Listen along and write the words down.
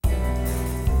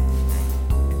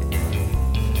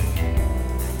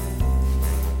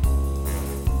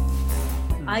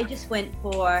I just went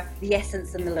for the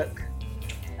essence and the look,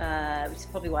 which is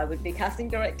probably why I wouldn't be a casting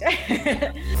director.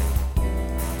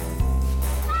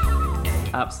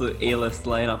 Absolute A-list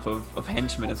lineup of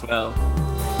henchmen as well.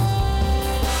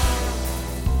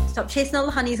 Stop chasing all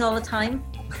the honeys all the time,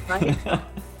 right?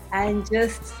 And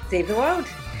just save the world.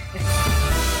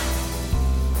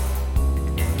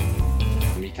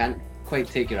 You can't quite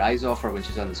take your eyes off her when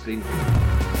she's on the screen.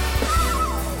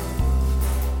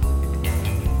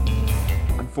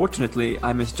 Unfortunately,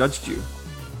 I misjudged you.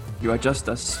 You are just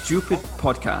a stupid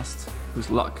podcast whose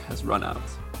luck has run out.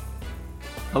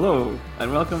 Hello,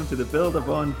 and welcome to the Build a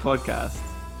Bond podcast.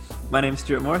 My name's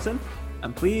Stuart Morrison,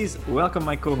 and please welcome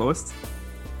my co-host.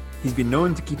 He's been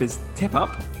known to keep his tip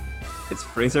up. It's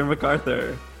Fraser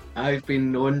MacArthur. I've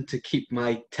been known to keep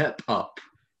my tip up.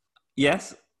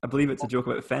 Yes, I believe it's a joke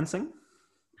about fencing.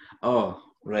 Oh,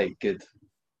 right, good.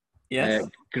 Yes.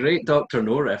 Great Dr.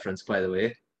 No reference, by the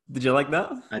way. Did you like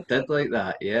that? I did like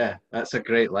that, yeah. That's a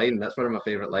great line. That's one of my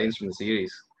favourite lines from the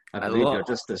series. I believe you're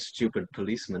just a stupid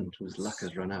policeman whose luck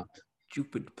has run out.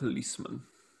 Stupid policeman.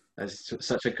 That's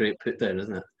such a great put down,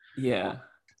 isn't it? Yeah.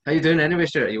 How you doing anyway,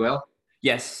 Stuart? Are you well?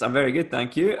 Yes, I'm very good,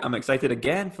 thank you. I'm excited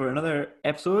again for another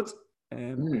episode.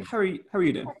 How are you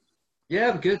doing?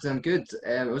 Yeah, I'm good.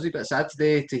 It was a bit sad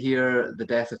today to hear the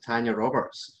death of Tanya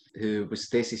Roberts, who was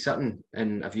Stacey Sutton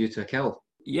in A View to a Kill.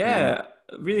 Yeah,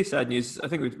 really sad news. I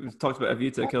think we've talked about A View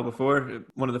to a Kill before,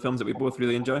 one of the films that we both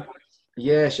really enjoy.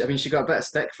 Yeah, she got a bit of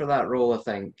stick for that role, I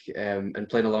think, and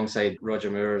playing alongside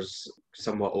Roger Moore's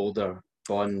somewhat older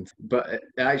Bond. But it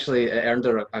earned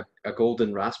her a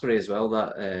golden raspberry as well,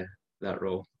 that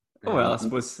role. Oh, well, I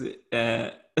suppose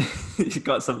you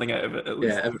got something out of it at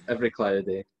least. Yeah, every cloud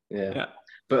day. Yeah.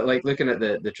 But like looking at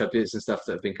the tributes and stuff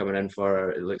that have been coming in for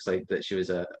her, it looks like that she was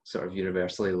a sort of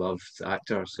universally loved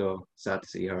actor. So sad to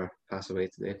see her pass away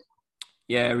today.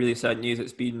 Yeah, really sad news.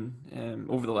 It's been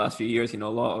over the last few years. A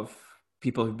lot of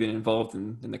people who've been involved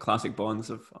in the classic Bonds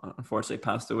have unfortunately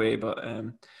passed away. But I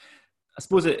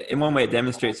suppose in one way it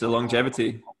demonstrates the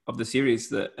longevity of the series,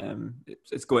 that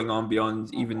it's going on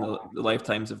beyond even the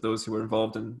lifetimes of those who were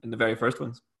involved in the very first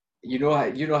ones. You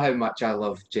know how much I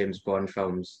love James Bond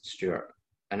films, Stuart.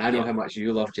 And I know how much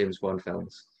you love James Bond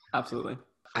films. Absolutely.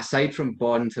 Aside from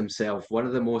Bond himself, one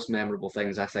of the most memorable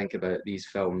things I think about these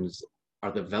films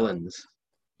are the villains.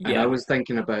 Yeah. And I was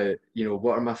thinking about,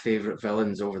 what are my favourite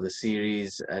villains over the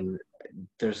series? And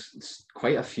there's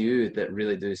quite a few that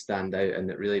really do stand out and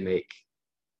that really make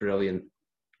brilliant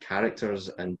characters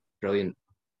and brilliant,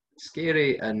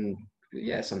 scary and,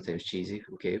 sometimes cheesy,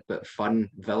 okay, but fun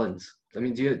villains. I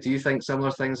mean, do you think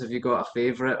similar things? Have you got a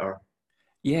favourite or...?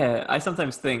 Yeah, I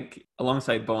sometimes think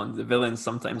alongside Bond, the villains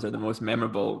sometimes are the most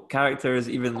memorable characters,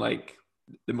 even like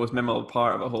the most memorable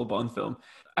part of a whole Bond film.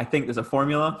 I think there's a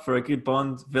formula for a good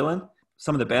Bond villain.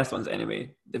 Some of the best ones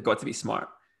anyway, they've got to be smart.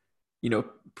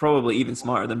 Probably even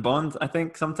smarter than Bond, I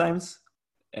think, sometimes.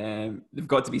 They've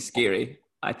got to be scary,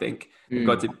 I think. They've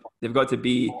got to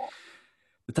be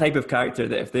the type of character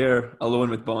that if they're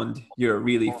alone with Bond, you're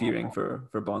really fearing for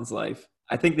Bond's life.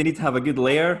 I think they need to have a good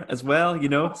lair as well,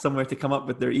 somewhere to come up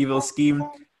with their evil scheme.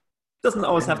 Doesn't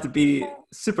always have to be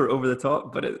super over the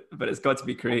top, but it's got to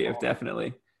be creative,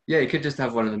 definitely. Yeah, you could just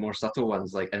have one of the more subtle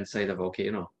ones, like inside a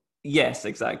volcano. Yes,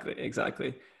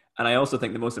 exactly. And I also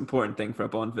think the most important thing for a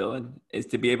Bond villain is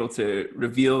to be able to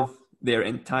reveal their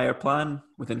entire plan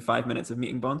within 5 minutes of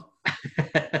meeting Bond.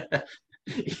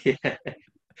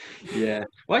 Yeah.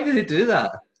 Why do they do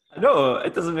that? I know,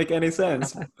 it doesn't make any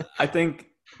sense. I think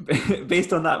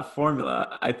based on that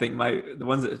formula, I think the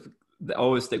ones that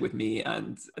always stick with me,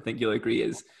 and I think you'll agree,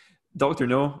 is Dr.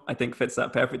 No. I think fits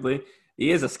that perfectly.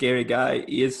 He is a scary guy.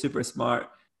 He is super smart,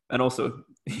 and also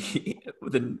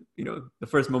within the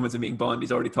first moments of meeting Bond,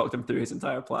 he's already talked him through his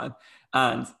entire plan,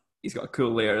 and he's got a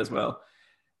cool lair as well.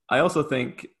 I also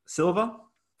think Silva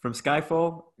from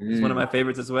Skyfall is one of my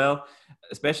favorites as well,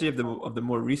 especially of the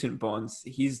more recent Bonds.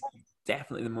 He's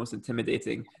definitely the most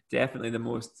intimidating, definitely the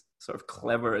most sort of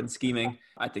clever and scheming.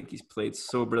 I think he's played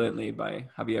so brilliantly by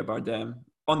Javier Bardem.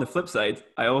 On the flip side,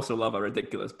 I also love a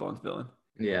ridiculous Bond villain.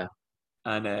 Yeah.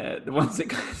 And the ones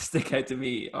that stick out to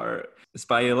me are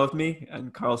Spy Who Loved Me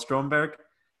and Karl Stromberg.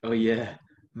 Oh, yeah.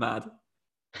 Mad.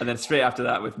 And then straight after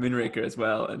that with Moonraker as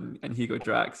well and Hugo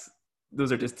Drax.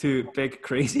 Those are just two big,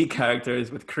 crazy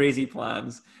characters with crazy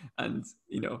plans. And,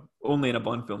 only in a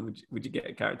Bond film would you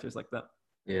get characters like that.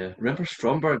 Yeah. Remember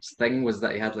Stromberg's thing was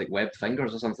that he had like webbed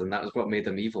fingers or something? That was what made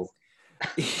him evil.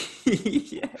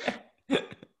 Yeah. Do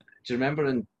you remember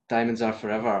in Diamonds Are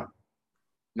Forever,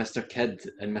 Mr. Kidd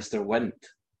and Mr. Wint?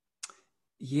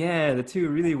 Yeah, the two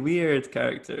really weird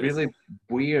characters. Really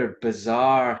weird,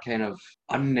 bizarre, kind of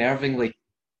unnervingly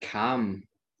calm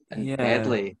and Yeah.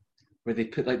 deadly, where they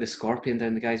put like the scorpion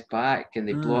down the guy's back and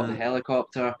they blow up the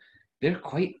helicopter. They're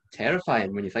quite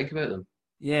terrifying when you think about them.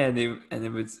 Yeah, and they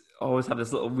would always have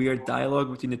this little weird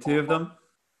dialogue between the two of them.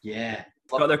 Yeah.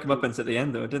 Got their comeuppance at the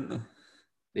end though, didn't they?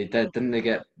 They did, didn't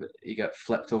they? He got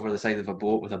flipped over the side of a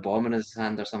boat with a bomb in his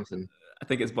hand or something. I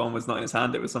think his bomb was not in his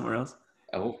hand; it was somewhere else.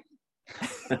 Oh.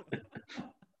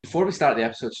 Before we start the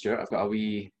episode, Stuart, I've got a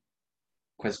wee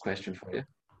quiz question for you.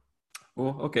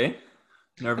 Oh, okay.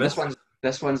 Nervous.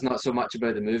 This one's not so much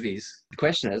about the movies. The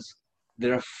question is,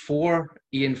 there are 4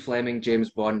 Ian Fleming James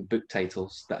Bond book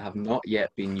titles that have not yet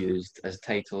been used as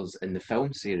titles in the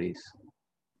film series.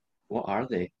 What are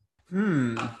they?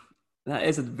 That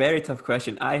is a very tough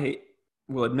question. I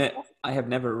will admit I have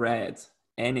never read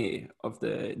any of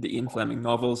the Ian Fleming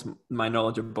novels. My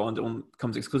knowledge of Bond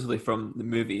comes exclusively from the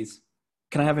movies.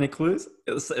 Can I have any clues?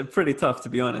 It was pretty tough, to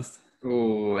be honest.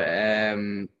 Oh,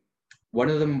 one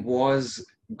of them was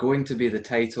going to be the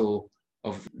title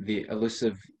of the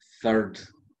elusive third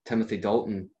Timothy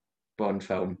Dalton Bond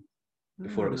film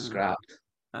before it was scrapped.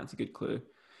 That's a good clue.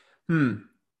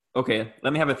 Okay,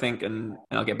 let me have a think and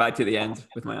I'll get back to the end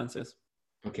with my answers.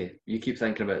 Okay, you keep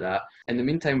thinking about that. In the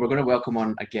meantime, we're going to welcome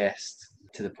on a guest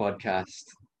to the podcast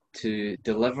to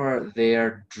deliver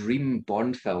their dream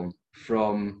Bond film,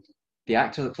 from the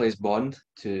actor that plays Bond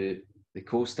to the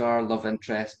co-star, love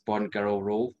interest, Bond girl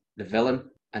role, the villain,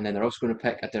 and then they're also going to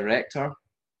pick a director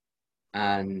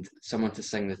and someone to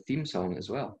sing the theme song as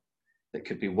well. That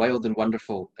could be wild and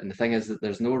wonderful. And the thing is that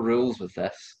there's no rules with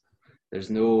this. There's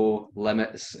no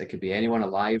limits. It could be anyone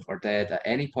alive or dead at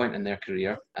any point in their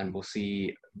career, and we'll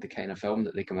see the kind of film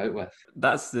that they come out with.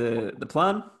 That's the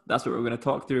plan. That's what we're going to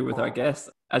talk through with our guests.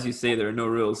 As you say, there are no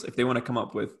rules. If they want to come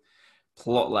up with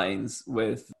plot lines,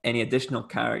 with any additional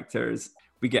characters,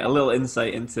 we get a little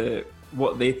insight into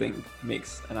what they think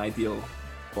makes an ideal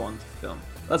Bond film.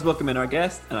 Let's welcome in our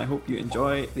guest, and I hope you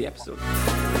enjoy the episode.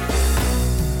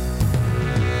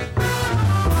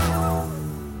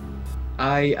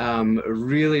 I am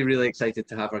really, really excited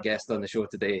to have our guest on the show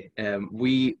today.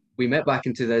 We met back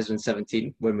in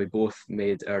 2017 when we both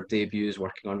made our debuts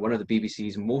working on one of the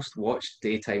BBC's most watched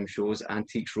daytime shows,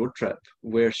 Antiques Road Trip,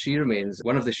 where she remains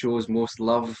one of the show's most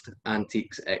loved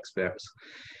antiques experts.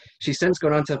 She's since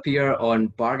gone on to appear on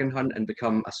Bargain Hunt and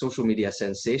become a social media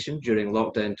sensation during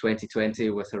lockdown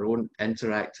 2020 with her own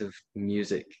interactive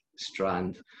music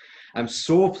strand. I'm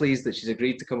so pleased that she's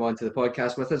agreed to come on to the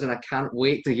podcast with us, and I can't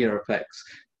wait to hear her picks.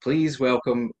 Please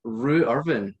welcome Rue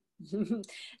Irvin.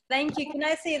 Thank you. Can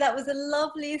I say that was the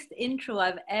loveliest intro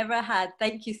I've ever had?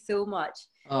 Thank you so much.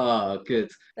 Oh, good.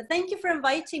 But thank you for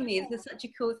inviting me. This is such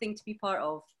a cool thing to be part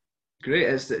of. Great.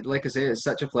 It's, like I say, it's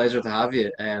such a pleasure to have you.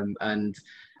 And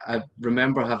I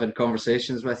remember having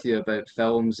conversations with you about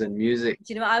films and music.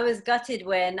 Do you know, I was gutted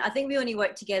when, I think we only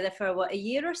worked together for, a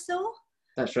year or so?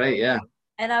 That's right, yeah.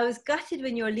 And I was gutted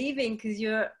when you were leaving, because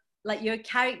you're like, your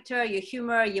character, your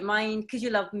humor, your mind, because you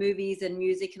love movies and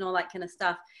music and all that kind of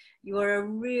stuff, you were a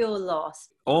real loss.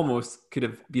 Almost could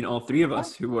have been all three of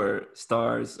us who were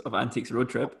stars of Antiques Road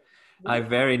Trip. I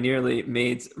very nearly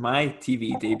made my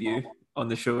TV debut on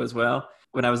the show as well.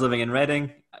 When I was living in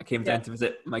Reading, I came down to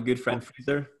visit my good friend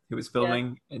Fraser, who was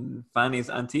filming in Fanny's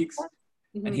Antiques.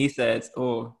 Mm-hmm. And he said,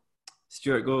 "Oh,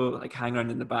 Stuart, go like hang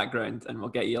around in the background and we'll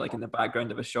get you like in the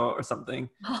background of a shot or something."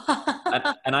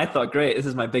 and I thought, great, this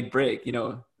is my big break, you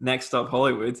know, next stop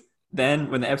Hollywood. Then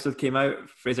when the episode came out,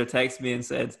 Fraser texted me and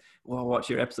said, "Well, watch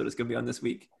your episode, it's going to be on this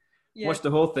week." Yeah. Watched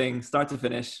the whole thing, start to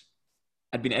finish.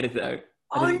 I'd been edited out.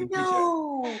 Oh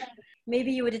no!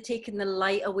 Maybe you would have taken the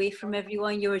light away from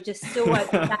everyone. You were just so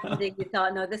outstanding. You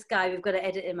thought, no, this guy, we've got to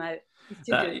edit him out.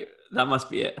 That must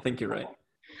be it. I think you're right.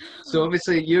 So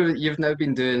obviously you've now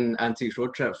been doing Antiques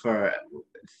Road Trip for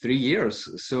 3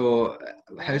 years. So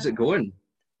how's it going?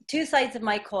 Two sides of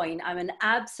my coin. I'm an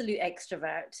absolute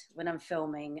extrovert when I'm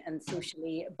filming and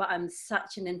socially, but I'm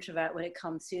such an introvert when it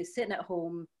comes to sitting at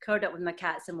home, curled up with my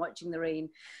cats and watching the rain.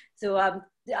 So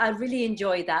I really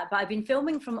enjoyed that. But I've been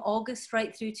filming from August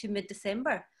right through to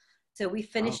mid-December. So we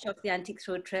finished off the Antiques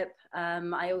Road Trip.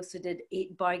 I also did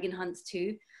 8 bargain hunts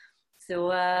too.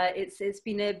 So it's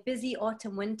been a busy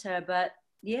autumn, winter, but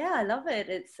yeah, I love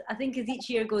it. I think as each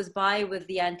year goes by with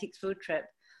the Antiques Road Trip,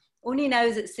 only now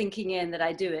is it sinking in that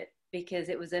I do it, because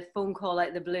it was a phone call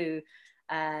out the blue.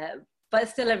 But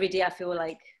still every day I feel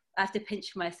like I have to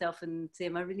pinch myself and say,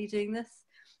 am I really doing this?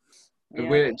 Yeah.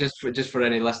 Where, just for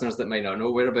any listeners that might not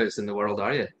know, whereabouts in the world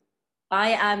are you?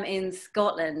 I am in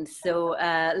Scotland, so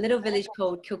a little village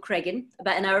called Kilcreggan,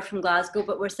 about an hour from Glasgow,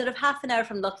 but we're sort of half an hour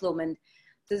from Loch Lomond.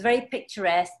 So it's very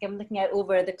picturesque. I'm looking out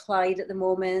over the Clyde at the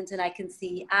moment, and I can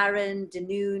see Arran,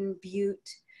 Dunoon, Bute,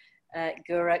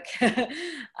 Guruk.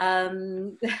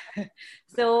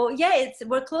 So yeah,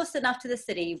 we're close enough to the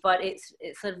city, but it's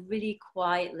a really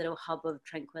quiet little hub of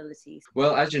tranquility.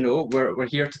 Well, as you know, we're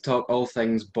here to talk all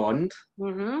things Bond.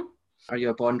 Mm-hmm. Are you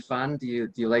a Bond fan? Do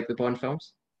you like the Bond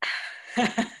films?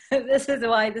 This is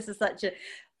why this is such a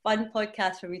fun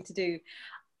podcast for me to do.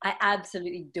 I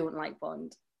absolutely don't like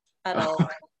Bond at all.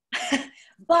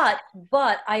 But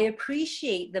I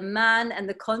appreciate the man and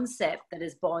the concept that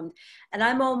is Bond. And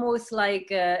I'm almost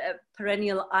like a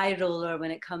perennial eye roller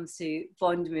when it comes to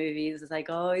Bond movies. It's like,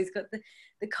 oh, he's got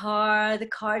the car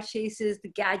chases, the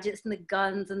gadgets and the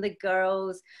guns and the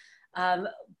girls.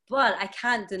 But I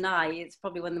can't deny it's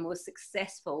probably one of the most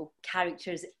successful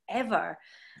characters ever.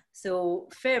 So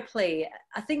fair play.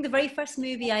 I think the very first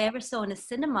movie I ever saw in a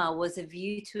cinema was A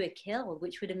View to a Kill,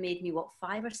 which would have made me,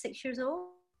 5 or 6 years old?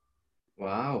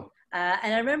 Wow.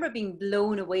 And I remember being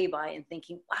blown away by it and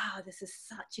thinking, wow, this is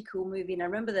such a cool movie. And I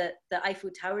remember the Eiffel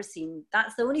Tower scene.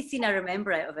 That's the only scene I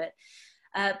remember out of it.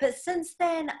 But since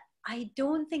then, I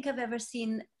don't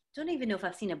even know if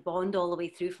I've seen a Bond all the way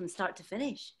through from start to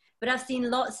finish. But I've seen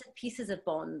lots of pieces of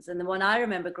Bonds. And the one I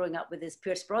remember growing up with is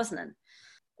Pierce Brosnan,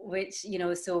 which,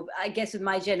 so I guess with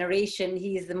my generation,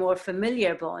 he's the more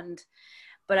familiar Bond.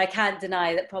 But I can't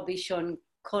deny that probably Sean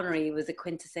Connery was a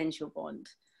quintessential Bond.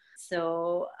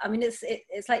 So, I mean,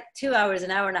 it's like 2 hours, an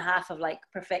hour and a half of like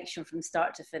perfection from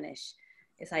start to finish.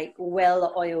 It's like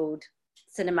well-oiled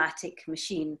cinematic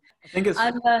machine. I think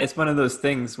it's one of those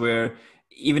things where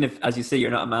even if, as you say, you're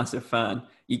not a massive fan,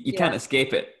 you can't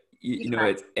escape it. You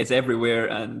know, it's everywhere.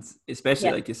 And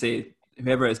especially, like you say,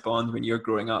 whoever is Bond when you're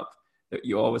growing up,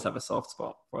 you always have a soft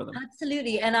spot for them.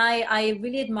 Absolutely. And I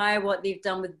really admire what they've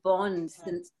done with Bond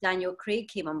since Daniel Craig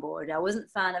came on board. I wasn't a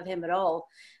fan of him at all.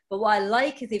 But what I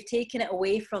like is they've taken it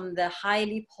away from the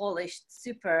highly polished,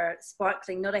 super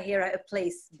sparkling, not a hair out of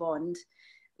place Bond,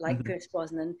 like Pierce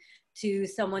Brosnan, to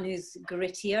someone who's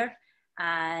grittier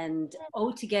and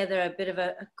altogether a bit of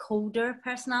a colder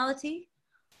personality.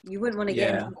 You wouldn't want to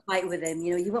get into a fight with him.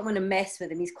 You wouldn't want to mess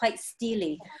with him. He's quite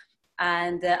steely.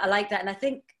 And I like that. And I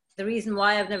think the reason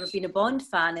why I've never been a Bond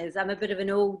fan is I'm a bit of an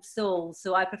old soul.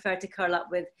 So I prefer to curl up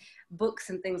with books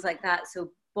and things like that.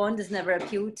 So Bond has never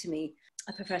appealed to me.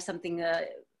 I prefer something a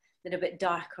little bit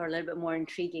darker, a little bit more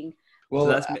intriguing. Well,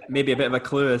 so that's maybe a bit of a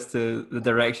clue as to the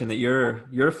direction that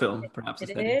your film perhaps is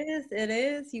heading. It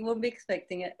is. You won't be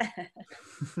expecting it.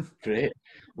 Great.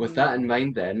 With that in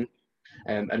mind then,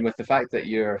 and with the fact that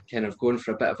you're kind of going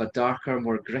for a bit of a darker,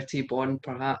 more gritty Bond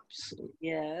perhaps.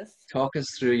 Yes. Talk us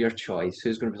through your choice.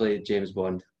 Who's going to play James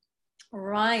Bond?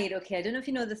 Right. Okay. I don't know if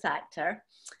you know this actor,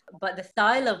 but the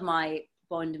style of my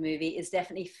Bond movie is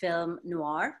definitely film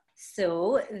noir.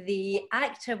 So the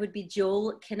actor would be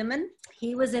Joel Kinnaman.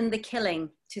 He was in The Killing,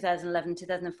 2011,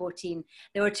 2014.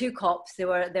 There were two cops. They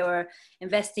were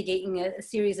investigating a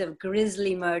series of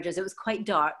grisly murders. It was quite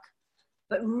dark,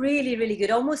 but really, really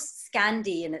good, almost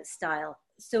Scandi in its style.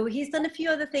 So he's done a few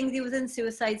other things. He was in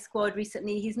Suicide Squad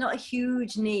recently. He's not a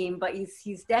huge name, but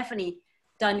he's definitely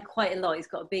done quite a lot. He's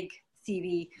got a big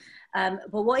CV.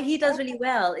 But what he does really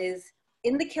well is,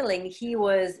 in The Killing, he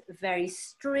was very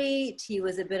straight. He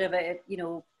was a bit of a,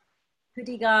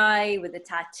 hoodie guy with the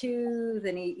tattoos,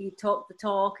 and he talked the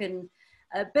talk and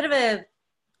a bit of a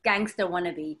gangster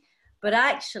wannabe. But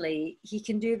actually, he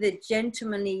can do the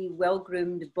gentlemanly,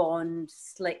 well-groomed Bond,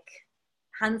 slick,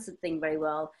 handsome thing very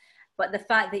well. But the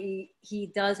fact that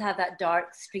he does have that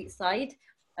dark street side,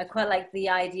 I quite like the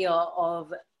idea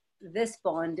of this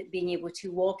Bond being able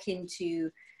to walk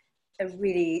into a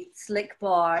really slick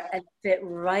bar and fit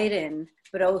right in,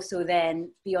 but also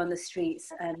then be on the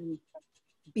streets and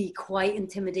be quite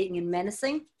intimidating and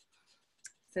menacing.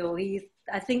 So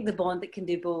I think the Bond that can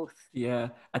do both. Yeah,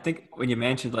 I think when you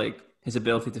mentioned like his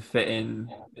ability to fit in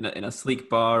a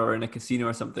sleek bar or in a casino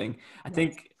or something, I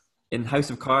think in House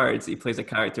of Cards he plays a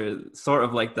character sort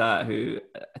of like that, who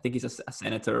I think he's a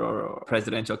senator or a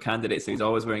presidential candidate, so he's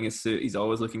always wearing his suit, he's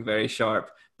always looking very sharp,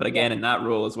 but again in that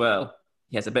role as well,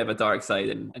 he has a bit of a dark side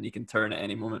and he can turn at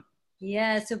any moment.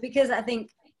 Yeah, so because I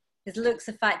think his looks,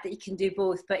 the fact that he can do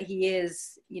both, but he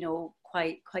is,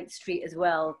 quite street as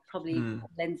well, probably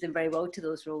lends him very well to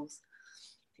those roles.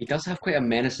 He does have quite a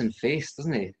menacing face,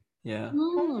 doesn't he? Yeah.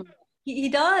 He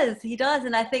does.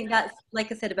 And I think that's,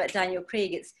 like I said about Daniel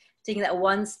Craig, it's taking that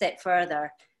one step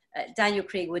further. Daniel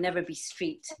Craig will never be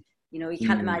street. You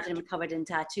can't imagine him covered in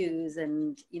tattoos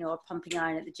and, pumping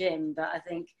iron at the gym. But I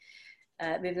think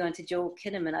moving on to Joel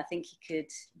Kinnaman, I think he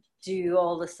could do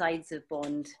all the sides of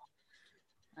Bond.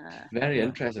 Very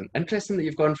interesting. Interesting that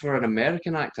you've gone for an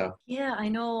American actor. Yeah, I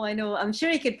know. I'm sure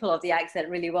he could pull off the accent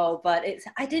really well, but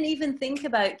I didn't even think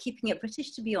about keeping it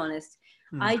British, to be honest.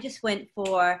 I just went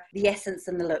for the essence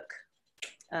and the look.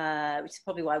 Which is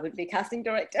probably why I wouldn't be a casting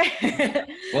director.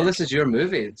 Well, this is your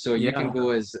movie, so you can go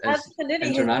as Absolutely.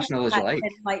 international as you like.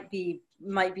 Might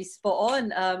be spot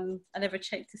on. I never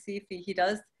checked to see if he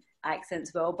does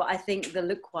accents well, but I think the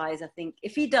look wise, I think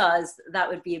if he does, that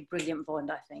would be a brilliant Bond,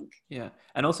 I think. Yeah,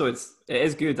 and also it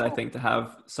is good, I think, to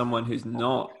have someone who's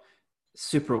not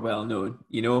super well known,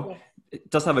 you know. It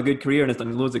does have a good career and has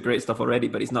done loads of great stuff already,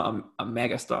 but he's not a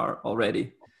mega star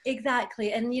already.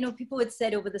 Exactly. And, you know, people had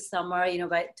said over the summer, you know,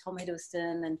 about Tom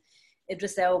Hiddleston and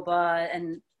Idris Elba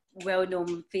and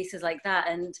well-known faces like that.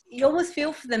 And you almost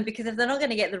feel for them, because if they're not going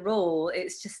to get the role,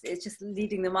 it's just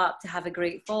leading them up to have a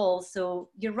great fall. So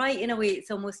you're right, in a way,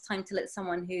 it's almost time to let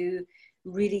someone who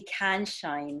really can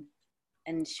shine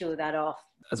and show that off.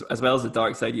 As well as the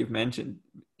dark side you've mentioned.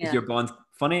 Is your Bond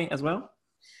funny as well?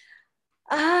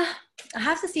 I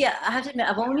have to admit,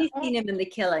 I've only seen him in The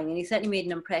Killing, and he certainly made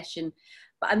an impression.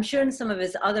 But I'm sure in some of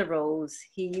his other roles,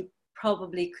 he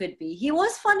probably could be. He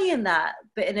was funny in that,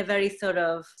 but in a very sort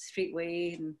of street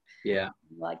way. And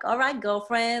like, all right,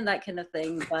 girlfriend, that kind of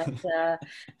thing. But so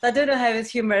I don't know how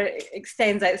his humor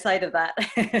extends outside of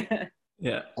that.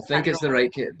 Yeah, I think it's the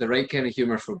right kind of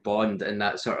humor for Bond, and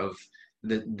that sort of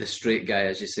the straight guy,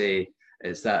 as you say.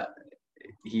 It's that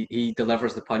he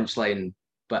delivers the punchline,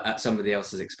 but at somebody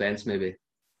else's expense, maybe.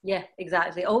 Yeah,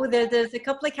 exactly. Oh, there's a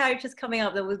couple of characters coming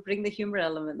up that will bring the humor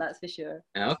element, that's for sure.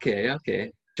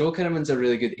 Okay. Joel Kinnaman's a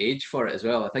really good age for it as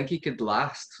well. I think he could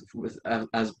last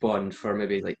as Bond for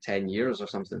maybe like 10 years or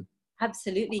something.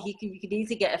 Absolutely. You could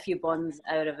easily get a few Bonds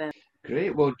out of him.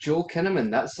 Great. Well, Joel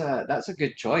Kinnaman, that's a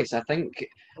good choice. I think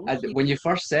when you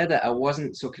first said it, I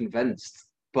wasn't so convinced,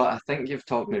 but I think you've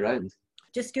talked me round.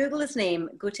 Just Google his name,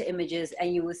 go to images,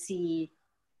 and you will see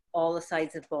all the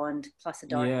sides of Bond plus a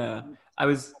dark. Yeah,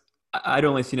 I'd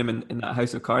only seen him in that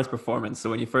House of Cards performance, so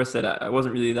when you first said it, I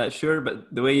wasn't really that sure,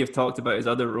 but the way you've talked about his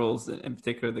other roles, in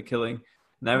particular The Killing,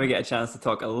 now we get a chance to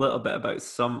talk a little bit about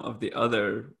some of the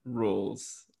other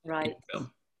roles. Right.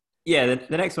 Yeah,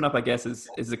 the next one up, I guess, is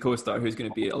the co-star who's going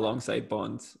to be alongside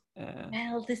Bond.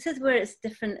 Well, this is where it's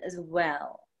different as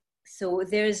well. So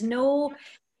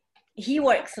he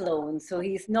works alone, so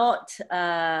he's not...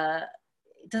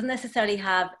 doesn't necessarily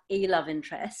have a love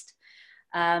interest,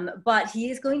 but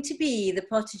he is going to be the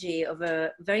protege of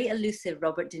a very elusive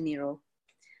Robert De Niro.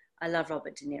 I love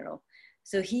Robert De Niro.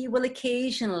 So he will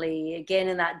occasionally, again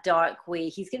in that dark way,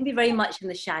 he's going to be very much in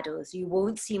the shadows. You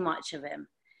won't see much of him,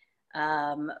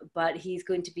 but he's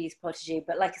going to be his protege.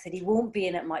 But like I said, he won't be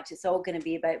in it much. It's all going to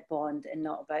be about Bond and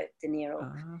not about De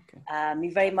Niro. He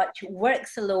very much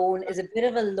works alone, is a bit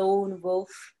of a lone wolf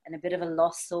and a bit of a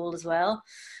lost soul as well.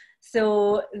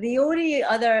 So the only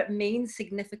other main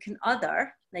significant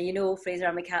other, now you know, Fraser,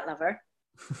 I'm a cat lover.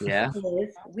 Yeah.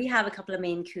 We have a couple of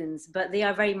Maine Coons, but they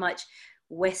are very much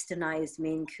westernized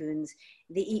Maine Coons.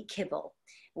 They eat kibble.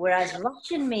 Whereas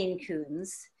Russian Maine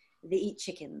Coons, they eat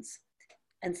chickens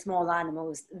and small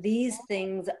animals. These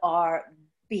things are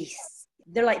beasts.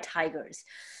 They're like tigers.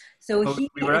 So we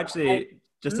were actually,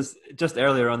 just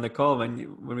earlier on the call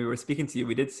when we were speaking to you,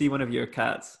 we did see one of your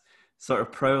cats sort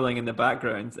of prowling in the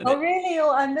background. And really?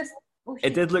 Oh, I missed.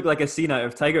 It did look like a scene out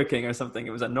of Tiger King or something. It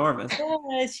was enormous.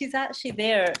 Yeah, she's actually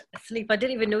there asleep. I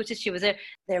didn't even notice she was there.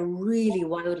 They're really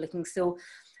wild looking. So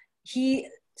he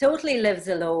totally lives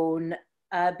alone.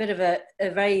 A bit of a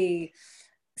very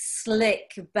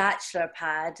slick bachelor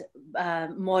pad,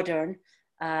 modern.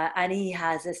 And he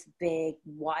has this big,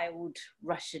 wild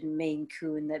Russian Maine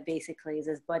Coon that basically is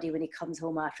his buddy when he comes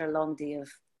home after a long day of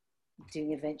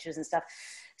doing adventures and stuff.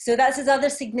 So that's his other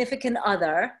significant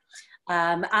other.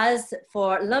 As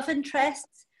for love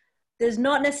interests, there's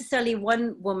not necessarily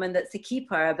one woman that's a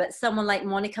keeper, but someone like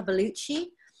Monica Bellucci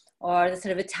or the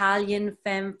sort of Italian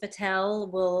femme fatale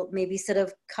will maybe sort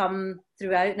of come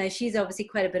throughout. Now, she's obviously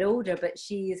quite a bit older, but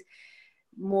she's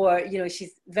more,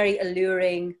 she's very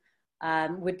alluring,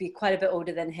 would be quite a bit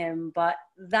older than him, but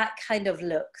that kind of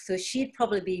look. So she'd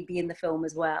probably be in the film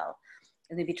as well.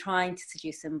 And they'd be trying to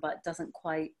seduce him, but doesn't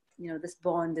quite, this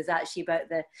Bond is actually about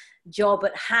the job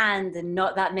at hand and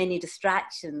not that many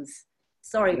distractions.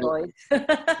 Sorry, boys.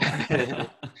 That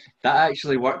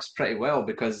actually works pretty well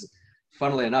because,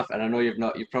 funnily enough, and I know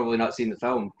you've probably not seen the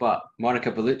film, but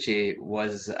Monica Bellucci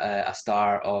was a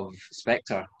star of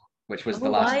Spectre, which was the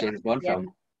last James Bond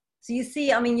film. So you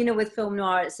see, with film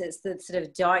noir, it's the sort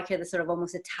of darker, the sort of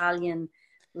almost Italian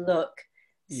look.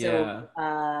 So,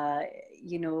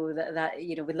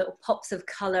 with little pops of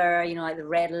color, like the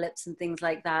red lips and things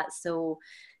like that. So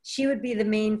she would be the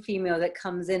main female that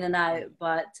comes in and out,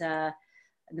 but there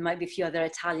might be a few other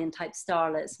Italian type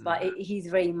starlets, but he's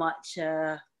very much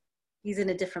He's in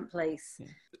a different place. Yeah.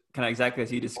 Kind of exactly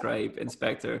as you describe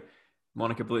Inspector.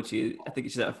 Monica Bellucci, I think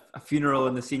she's at a funeral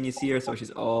in the scene you see her, so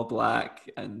she's all black,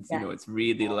 and Yeah. it's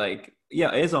really like,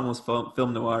 it is almost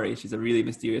film noir. She's a really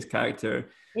mysterious character.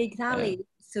 Exactly.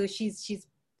 So she's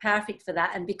perfect for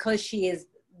that, and because she is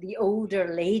the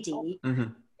older lady,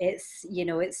 Mm-hmm. it's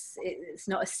it's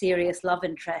not a serious love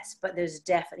interest, but there's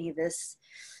definitely this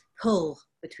pull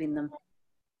between them.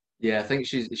 Yeah, I think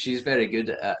she's very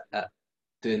good at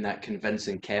doing that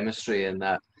convincing chemistry and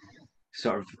that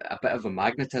sort of a bit of a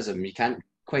magnetism. You can't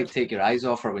quite take your eyes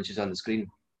off her when she's on the screen.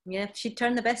 Yeah, she'd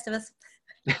turn the best of us.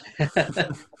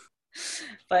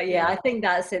 But yeah, I think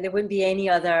that's it. There wouldn't be any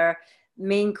other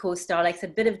main co-star. Like I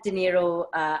said, a bit of De Niro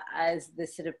as the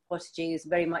sort of protege, who's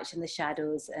very much in the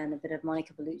shadows, and a bit of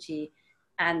Monica Bellucci,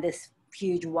 and this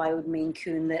huge wild Maine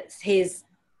Coon that's his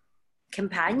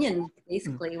companion,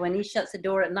 basically. When he shuts the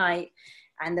door at night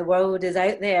and the world is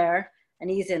out there and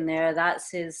he's in there,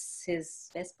 that's his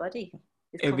best buddy.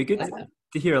 It would be good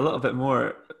to hear a little bit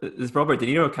more. This Robert De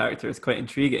Niro character is quite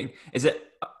intriguing. Is it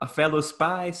a fellow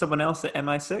spy, someone else at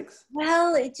MI6?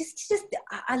 Well,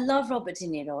 I love Robert De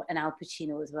Niro and Al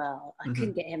Pacino as well. I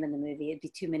couldn't get him in the movie. It'd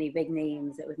be too many big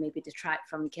names that would maybe detract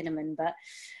from Kinnaman. But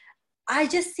I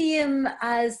just see him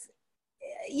as,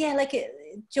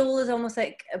 Joel is almost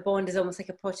like, Bond is almost like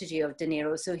a protege of De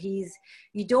Niro. So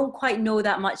you don't quite know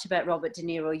that much about Robert De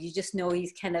Niro. You just know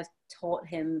he's kind of taught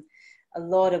him a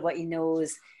lot of what he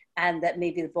knows, and that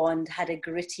maybe the Bond had a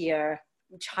grittier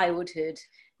childhood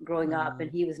growing up, and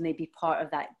he was maybe part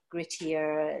of that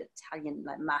grittier Italian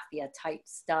like mafia type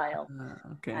style.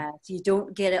 Okay. So you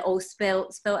don't get it all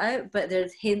spelled out, but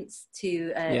there's hints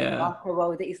to a darker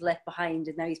world that he's left behind,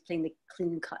 and now he's playing the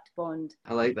clean cut Bond.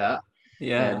 I like that.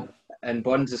 Yeah. And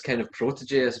Bond's is kind of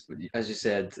protege, as you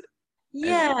said.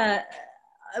 Yeah.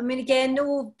 I mean, again,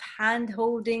 no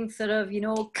hand-holding sort of,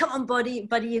 come on, buddy,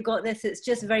 you got this. It's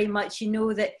just very much,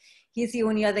 that he's the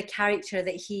only other character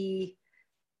that he's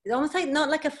almost like, not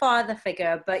like a father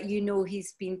figure, but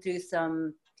he's been through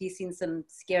he's seen some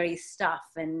scary stuff,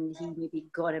 and he maybe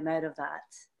got him out of that.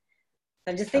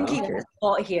 I'm just thinking of the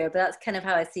plot here, but that's kind of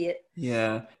how I see it.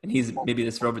 Yeah, and he's maybe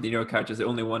this Robert De Niro character is the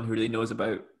only one who really knows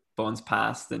about Bond's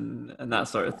past and that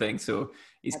sort of thing. So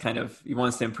he's he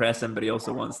wants to impress him, but he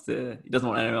also he doesn't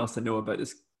want anyone else to know about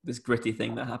this gritty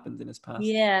thing that happened in his past.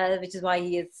 Yeah, which is why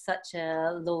he is such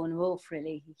a lone wolf,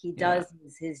 really. He does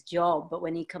his job, but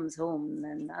when he comes home,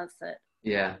 then that's it.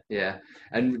 Yeah.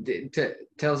 And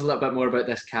tell us a little bit more about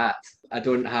this cat. I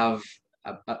don't have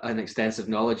an extensive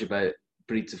knowledge about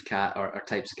breeds of cat or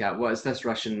types of cat. What is this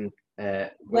Russian?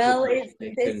 They're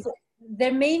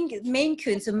Maine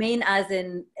Coon, so Maine as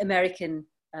in American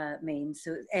Maine,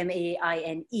 so Maine.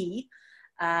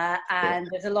 And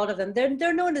there's a lot of them.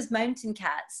 They're known as mountain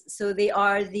cats. So they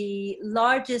are the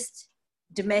largest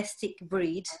domestic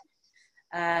breed.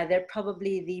 They're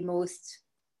probably the most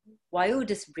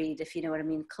wildest breed, if you know what I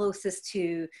mean, closest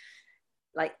to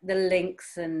like the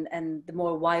lynx and the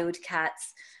more wild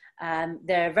cats.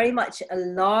 They're very much a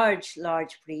large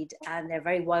breed, and they're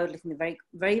very wild looking, very,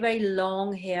 very, very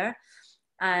long hair.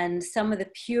 And some of the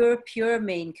pure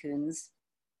Maine Coons,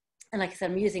 and like I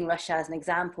said, I'm using Russia as an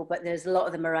example, but there's a lot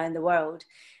of them around the world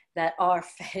that are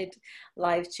fed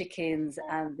live chickens,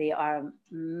 and they are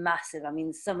massive. I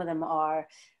mean, some of them are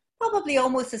probably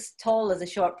almost as tall as a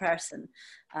short person.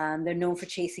 They're known for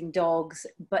chasing dogs,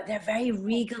 but they're very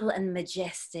regal and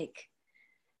majestic.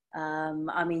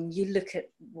 I mean, you look at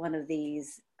one of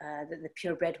these, the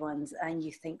purebred ones, and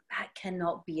you think that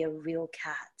cannot be a real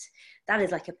cat. That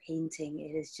is like a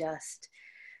painting. It's just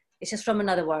from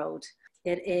another world.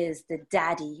 It is the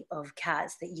daddy of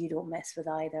cats that you don't mess with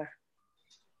either.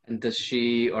 And does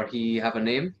she or he have a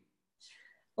name?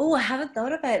 Oh, I haven't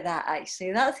thought about that,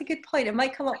 actually. That's a good point. It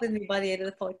might come up with me by the end of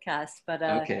the podcast. But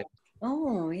okay.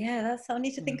 Oh, yeah, I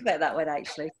need to think about that one,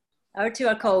 actually. Our two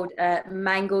are called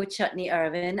Mango Chutney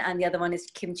Irvin, and the other one is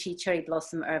Kimchi Cherry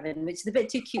Blossom Irvin, which is a bit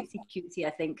too cutesy, I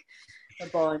think, for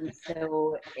Bond.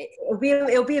 So it'll be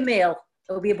a male.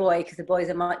 It'll be a boy, because the boys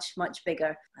are much, much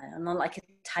bigger. Not like a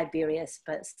Tiberius,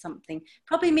 but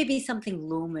maybe something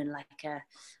Roman, like one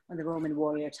of the Roman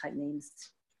warrior type names.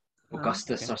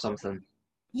 Augustus or something.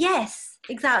 Yes,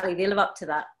 exactly. They live up to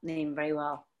that name very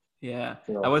well. Yeah.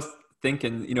 I was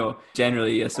thinking,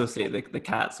 generally you associate the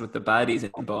cats with the baddies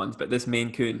in Bond, but this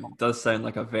Maine Coon does sound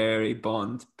like a very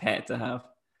Bond pet to have.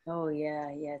 Oh, yeah,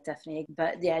 definitely.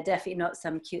 But yeah, definitely not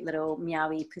some cute little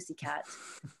meowy pussycat.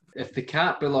 If the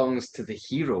cat belongs to the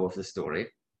hero of the story,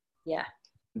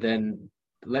 then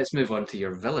let's move on to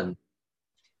your villain.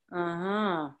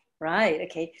 Right,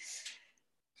 okay.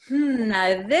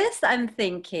 Now this, I'm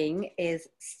thinking, is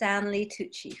Stanley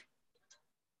Tucci.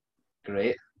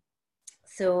 Great.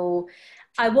 So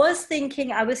I was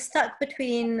thinking, I was stuck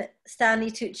between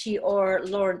Stanley Tucci or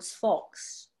Lawrence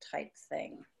Fox type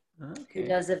thing, who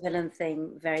does a villain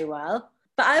thing very well.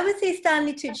 But I would say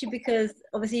Stanley Tucci because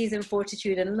obviously he's in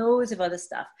Fortitude and loads of other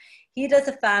stuff. He does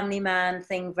a family man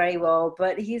thing very well,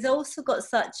 but he's also got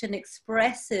such an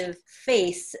expressive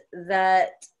face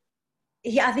that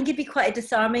I think he'd be quite a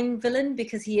disarming villain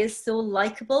because he is so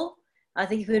likable. I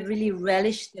think he would really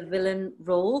relish the villain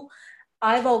role.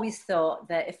 I've always thought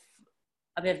that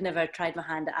I've never tried my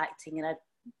hand at acting, and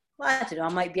I don't know, I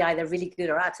might be either really good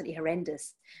or absolutely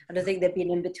horrendous. I don't think there'd be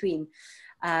an in between.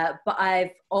 But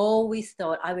I've always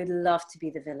thought I would love to be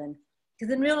the villain.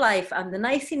 Because in real life, I'm the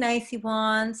nicey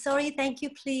one. Sorry, thank you,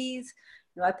 please.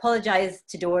 I apologize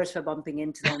to doors for bumping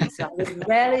into them. So I would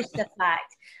relish the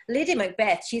fact. Lady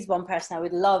Macbeth, she's one person I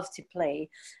would love to play.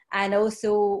 And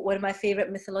also one of my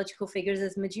favorite mythological figures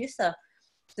is Medusa.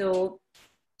 So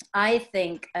I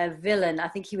think a villain, I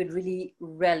think he would really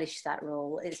relish that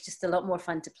role. It's just a lot more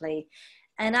fun to play.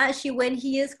 And actually, when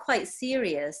he is quite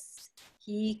serious,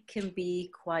 he can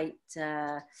be quite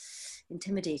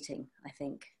intimidating, I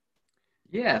think.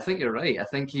 Yeah, I think you're right. I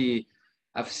think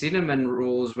I've seen him in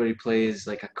roles where he plays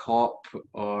like a cop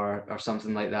or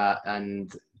something like that, and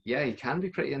yeah, he can be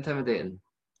pretty intimidating.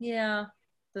 Yeah,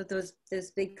 those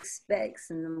big specs,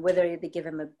 and whether they give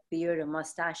him a beard or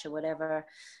mustache or whatever.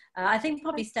 I think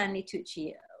probably Stanley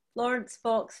Tucci. Lawrence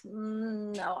Fox,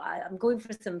 no, I'm going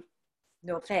for some,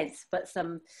 no offense, but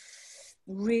some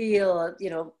real,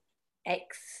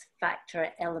 X factor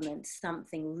elements,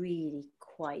 something really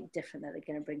quite different that they're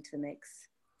going to bring to the mix.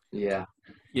 Yeah.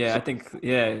 Yeah, I think,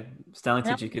 Stanley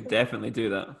Tucci could definitely do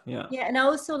that. Yeah. Yeah, and I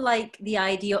also like the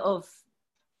idea of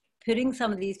putting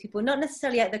some of these people, not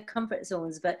necessarily out their comfort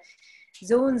zones, but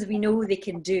zones we know they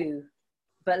can do,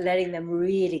 but letting them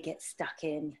really get stuck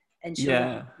in and show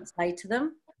that side to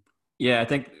them. Yeah, I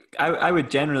think I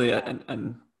would generally,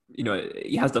 and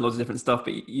he has done loads of different stuff,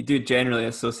 but you do generally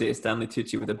associate Stanley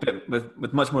Tucci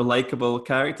with much more likable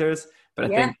characters. But I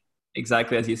think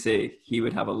exactly as you say, he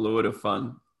would have a load of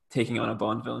fun taking on a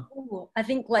Bond villain. Ooh, I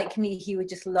think, like me, he would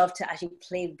just love to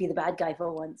actually be the bad guy for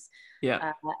once.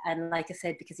 Yeah. And like I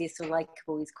said, because he's so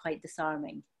likable, he's quite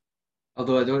disarming.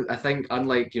 Although I think,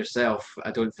 unlike yourself,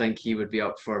 I don't think he would be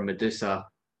up for Medusa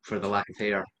for the lack of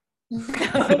hair.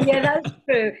 Yeah, that's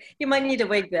true. You might need a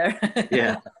wig there.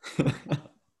 Yeah.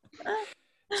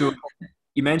 So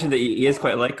you mentioned that he is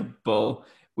quite likable.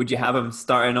 Would you have him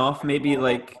starting off maybe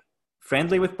like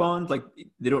friendly with Bond? Like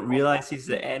they don't realize he's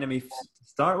the enemy to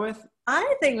start with?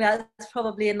 I think that's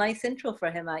probably a nice intro for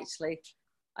him, actually.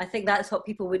 I think that's what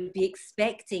people would be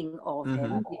expecting of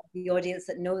him. The audience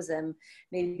that knows him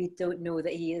maybe don't know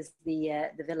that he is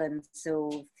the villain.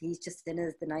 So he's just in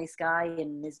as the nice guy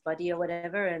and his buddy or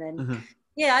whatever. And then,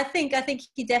 I think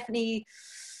he definitely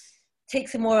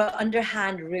takes a more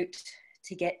underhand route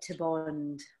to get to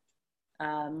Bond,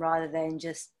 rather than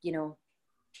just,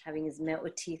 having his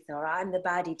melted teeth or I'm the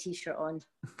baddie t-shirt on.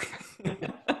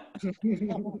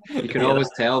 You can always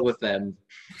tell with them.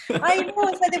 I know,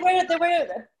 it's like they wear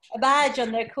a badge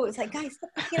on their coat. It's like, guys,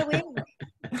 get away.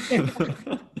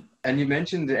 And you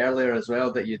mentioned earlier as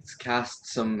well that you'd cast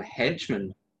some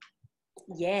henchmen.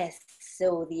 Yes,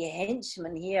 so the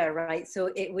henchman here, right?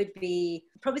 So it would be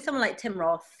probably someone like Tim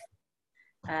Roth.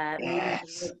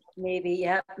 Maybe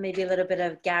a little bit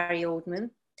of Gary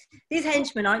Oldman. These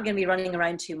henchmen aren't going to be running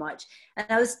around too much. And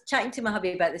I was chatting to my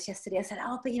hubby about this yesterday. I said,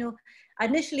 but I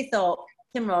initially thought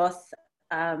Tim Roth,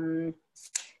 Gary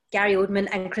Oldman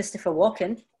and Christopher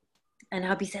Walken. And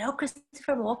hubby said,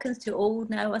 Christopher Walken's too old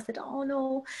now. I said, oh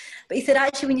no. But he said,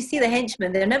 actually, when you see the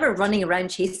henchmen, they're never running around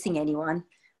chasing anyone.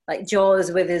 Like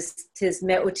Jaws with his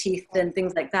metal teeth and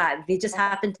things like that. They just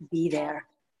happen to be there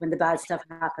when the bad stuff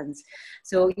happens.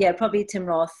 So yeah, probably Tim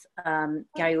Roth,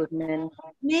 Gary Oldman,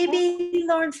 maybe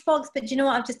Lawrence Fox, but you know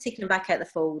what? I've just taken him back out the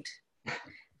fold.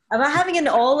 Am I having an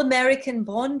all-American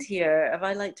Bond here? Have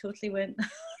I totally went?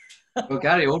 Well,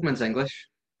 Gary Oldman's English.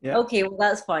 Yeah. Okay, well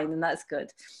that's fine, and that's good.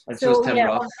 And so Tim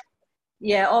Roth.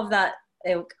 Of that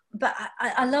ilk. But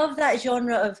I love that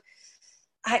genre of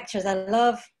actors. I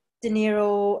love De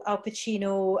Niro, Al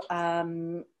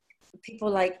Pacino,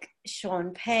 people like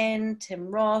Sean Penn, Tim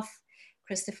Roth,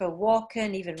 Christopher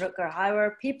Walken, even Rutger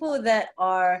Hauer, people that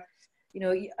are,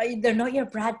 they're not your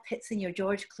Brad Pitts and your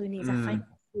George Clooney's. I find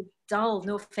them dull,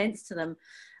 no offense to them.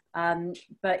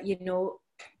 But,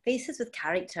 faces with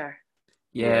character.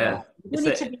 Yeah. You don't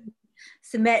need to be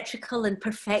symmetrical and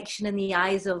perfection in the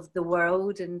eyes of the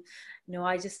world. And,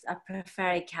 I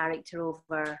prefer a character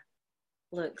over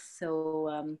looks.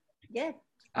 So, yeah.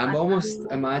 I'm almost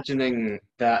imagining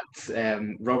that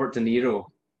Robert De Niro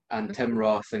and Tim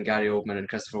Roth and Gary Oldman and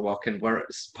Christopher Walken were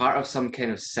part of some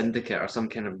kind of syndicate or some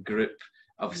kind of group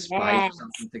of spies or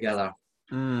something together.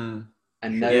 Mm.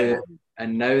 And now, Yeah.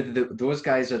 those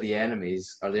guys are the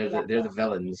enemies, or they're the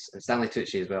villains, and Stanley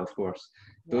Tucci as well, of course.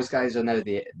 Those guys are now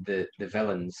the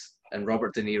villains, and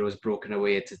Robert De Niro's broken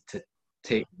away to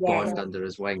take Bond under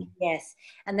his wing. Yes,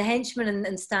 and the henchman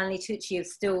and Stanley Tucci have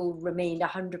still remained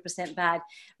 100% bad.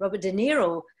 Robert De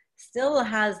Niro still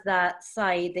has that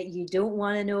side that you don't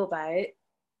want to know about,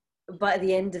 but at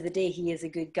the end of the day, he is a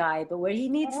good guy. But where he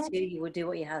needs to, he will do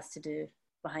what he has to do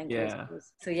behind closed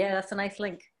doors. So yeah, that's a nice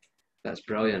link. That's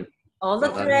brilliant. All the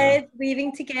threads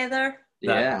weaving together.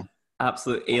 Yeah.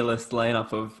 Absolute A-list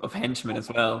lineup of henchmen as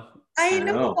well. I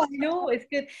know, it's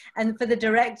good. And for the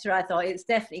director, I thought it's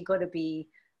definitely got to be,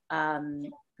 I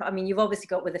mean, you've obviously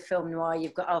got with the film noir,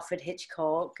 you've got Alfred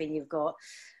Hitchcock and you've got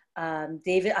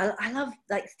David, I love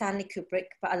like Stanley Kubrick,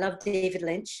 but I love David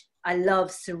Lynch. I love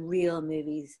surreal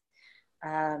movies.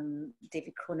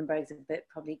 David Cronenberg's a bit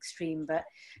probably extreme, but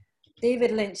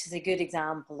David Lynch is a good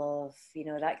example of, you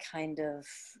know, that kind of,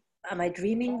 am I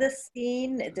dreaming this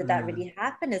scene? Did that really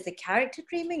happen? Is the character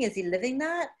dreaming? Is he living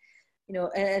that? You know,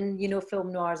 and you know,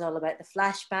 film noir is all about the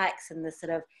flashbacks and the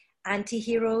sort of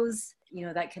anti-heroes, you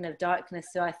know, that kind of darkness.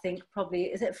 So I think probably,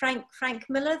 is it Frank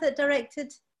Miller that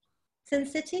directed Sin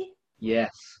City?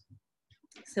 Yes.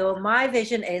 So my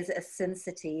vision is a Sin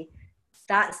City.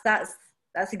 That's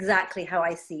exactly how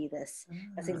I see this.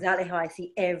 That's exactly how I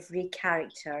see every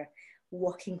character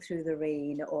walking through the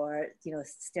rain, or, you know,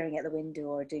 staring at the window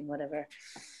or doing whatever.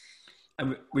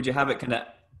 And would you have it kind of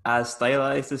as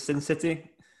stylized as Sin City?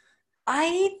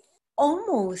 I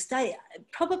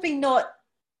probably not.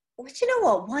 But you know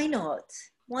what? Why not?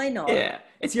 Why not? Yeah,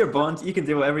 it's your Bond. You can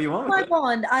do whatever you want with it.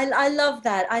 Bond. I love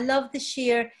that. I love the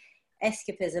sheer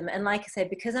escapism. And like I said,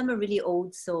 because I'm a really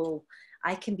old soul,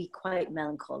 I can be quite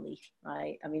melancholy,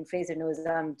 right? I mean, Fraser knows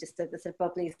that I'm just a sort of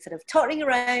bubbly, sort of tottering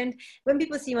around. When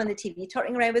people see me on the TV,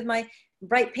 tottering around with my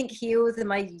bright pink heels and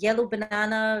my yellow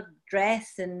banana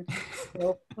dress and, you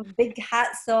know, big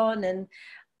hats on.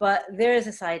 But there is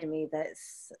a side of me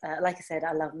that's, like I said,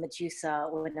 I love Medusa.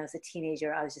 When I was a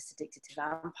teenager, I was just addicted to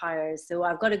vampires. So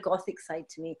I've got a gothic side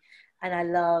to me. And I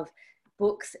love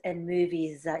books and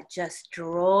movies that just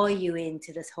draw you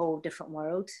into this whole different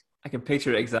world. I can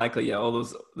picture it exactly. Yeah, all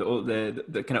those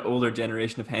the kind of older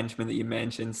generation of henchmen that you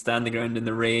mentioned, standing around in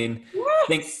the rain,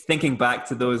 thinking back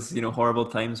to those, you know, horrible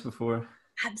times before.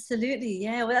 Absolutely,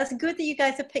 yeah. Well, that's good that you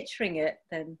guys are picturing it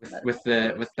then. With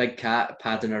Big Cat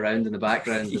padding around in the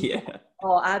background. Yeah.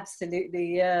 Oh,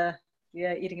 absolutely, yeah.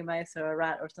 Yeah, eating a mouse or a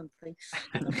rat or something.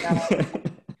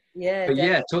 Yeah. But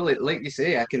yeah, totally. Like you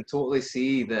say, I can totally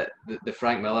see that the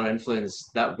Frank Miller influence.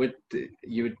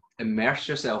 You would immerse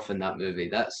yourself in that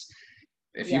movie.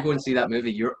 If you go and see that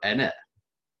movie, you're in it.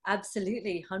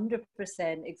 Absolutely, 100%,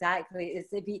 exactly.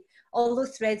 All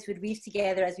those threads would weave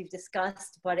together as we've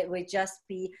discussed, but it would just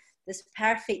be this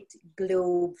perfect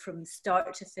globe from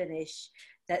start to finish.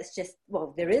 That's just,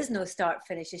 well, there is no start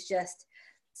finish. It's just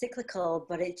cyclical,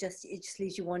 but it just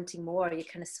leaves you wanting more. You're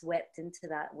kind of swept into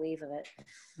that wave of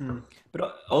it.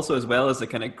 But also, as well as the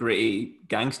kind of gritty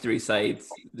gangstery side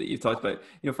that you've talked about,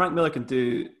 you know, Frank Miller can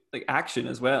do like action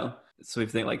as well. So if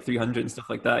you think like 300 and stuff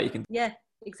like that, you can. Yeah,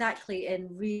 exactly, and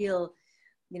real,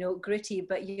 you know, gritty.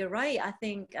 But you're right. I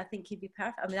think he'd be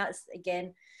perfect. I mean, that's,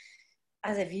 again,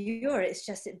 as a viewer, it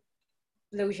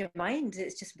blows your mind.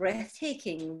 It's just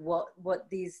breathtaking what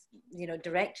these, you know,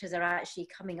 directors are actually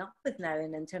coming up with now,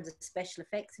 and in terms of special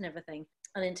effects and everything.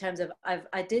 And in terms of,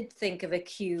 I did think of a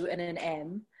Q and an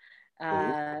M.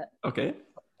 Okay.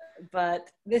 But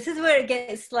this is where it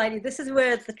gets this is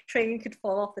where the train could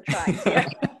fall off the tracks. Yeah.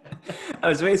 I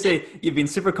was going to say, you've been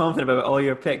super confident about all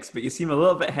your picks, but you seem a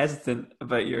little bit hesitant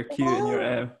about your Q and your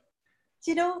M.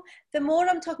 You know, the more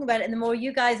I'm talking about it and the more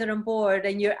you guys are on board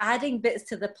and you're adding bits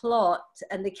to the plot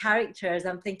and the characters,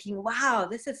 I'm thinking, wow,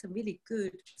 this is some really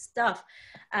good stuff.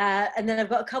 And then I've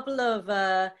got a couple of,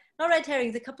 not red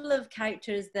herrings, a couple of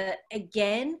characters that,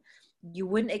 again, you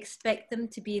wouldn't expect them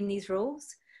to be in these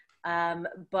roles.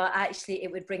 But actually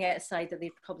it would bring out a side that they'd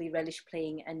probably relish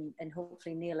playing and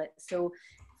hopefully nail it. So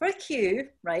for a Q,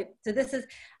 right, so this is,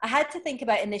 I had to think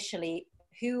about initially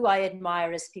who I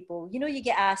admire as people. You know, you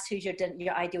get asked who's your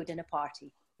ideal dinner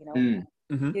party, you know,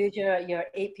 who's your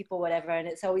 8 people, whatever. And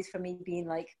it's always for me being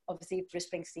like, obviously Bruce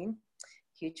Springsteen,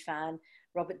 huge fan,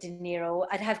 Robert De Niro.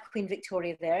 I'd have Queen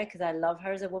Victoria there because I love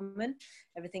her as a woman,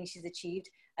 everything she's achieved.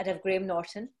 I'd have Graham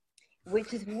Norton,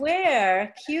 which is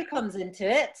where Q comes into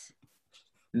it.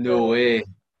 No way.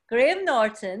 Graham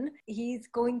Norton, he's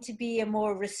going to be a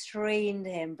more restrained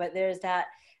him, but there's that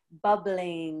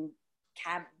bubbling,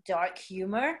 camp, dark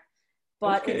humor,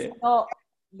 but Okay. it's not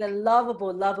the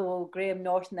lovable Graham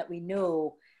Norton that we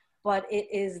know. But it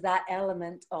is that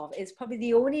element of, it's probably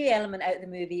the only element out of the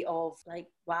movie of like,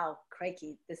 wow,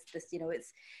 crikey, this, it's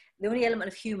the only element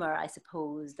of humor, I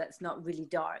suppose, that's not really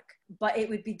dark. But it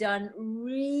would be done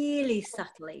really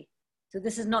subtly. So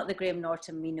this is not the Graham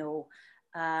Norton we know.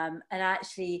 And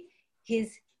actually,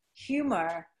 his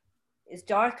humor, his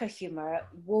darker humor,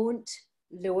 won't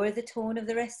lower the tone of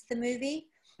the rest of the movie.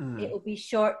 It will be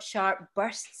short, sharp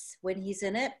bursts when he's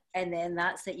in it, and then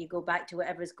that's it. You go back to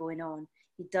whatever's going on.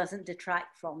 He doesn't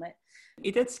detract from it. He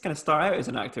did kind of start out as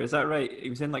an actor, is that right? He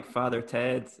was in like Father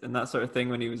Ted and that sort of thing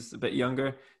when he was a bit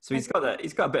younger. So he's got that.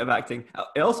 He's got a bit of acting.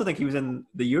 I also think he was in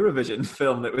the Eurovision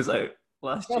film that was out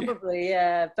last year. Probably,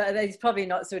 yeah, but he's probably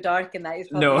not so dark in that. He's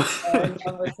probably no.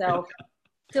 Himself.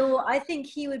 So I think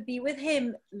he would be, with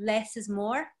him, less is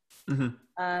more.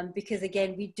 Because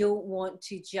again, we don't want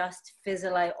to just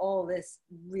fizzle out all this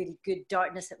really good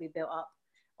darkness that we built up,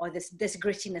 or this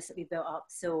grittiness that we built up.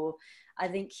 So I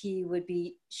think he would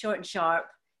be short and sharp,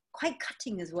 quite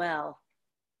cutting as well.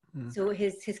 So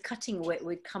his cutting wit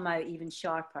would come out even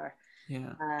sharper.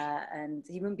 Yeah. And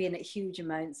he wouldn't be in it huge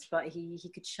amounts, but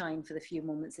he could shine for the few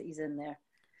moments that he's in there.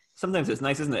 Sometimes it's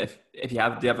nice, isn't it, if you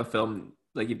have a film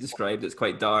like you've described, it's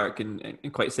quite dark and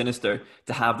quite sinister,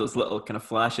 to have those little kind of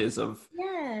flashes of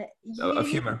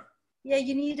humor. Yeah,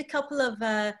 you need a couple of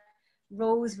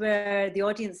roles where the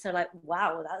audience are like,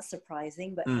 wow, that's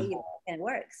surprising, but hey, it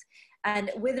works.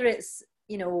 And whether it's,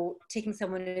 taking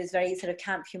someone who's very sort of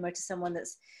camp humor to someone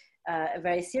that's a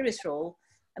very serious role.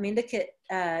 I mean, look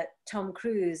at Tom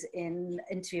Cruise in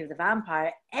Interview with the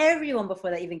Vampire. Everyone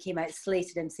before that even came out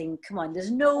slated him, saying, come on,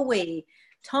 there's no way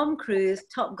Tom Cruise,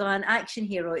 Top Gun, action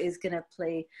hero, is going to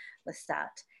play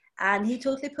Lestat. And he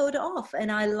totally pulled it off.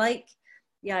 And I like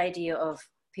the idea of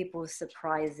people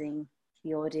surprising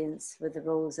the audience with the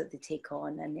roles that they take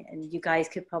on. And you guys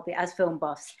could probably, as film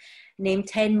buffs, name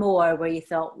 10 more where you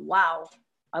thought, wow,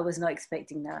 I was not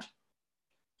expecting that.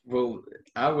 Well,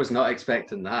 I was not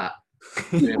expecting that,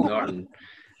 Graham Norton.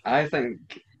 I think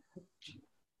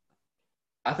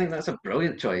that's a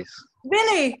brilliant choice.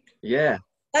 Really? Yeah.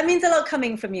 That means a lot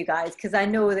coming from you guys, because I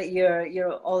know that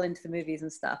you're all into the movies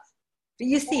and stuff. But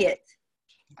you see it.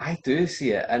 I do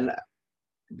see it. And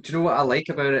do you know what I like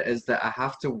about it is that I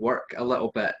have to work a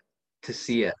little bit to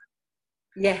see it.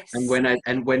 Yes.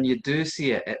 And when you do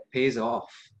see it, it pays off.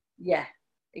 Yeah,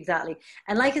 exactly.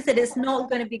 And like I said, it's not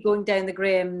going to be going down the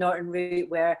Graham Norton route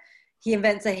where he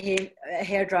invents a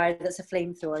hairdryer that's a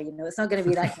flamethrower. It's not going to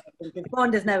be that kind of thing.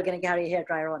 Bond is never going to carry a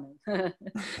hairdryer on him.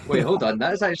 Wait, hold on.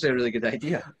 That is actually a really good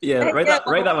idea. Yeah, write that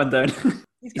one down.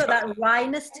 He's got that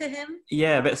wryness to him.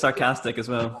 Yeah, a bit sarcastic as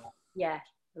well. Yeah,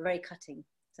 very cutting.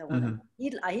 So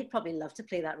he'd probably love to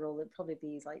play that role. It'd probably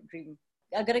be his like dream.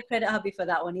 I've got to credit hubby for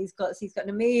that one. He's got an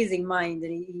amazing mind,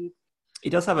 and he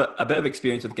does have a bit of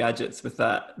experience with gadgets, with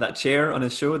that chair on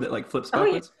his show that like flips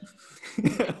backwards. Oh,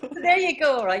 yeah. So there you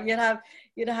go, right?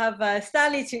 You'd have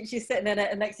Stanley Tucci sitting in it,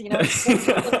 and next thing you know, it's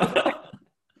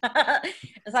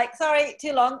like, sorry,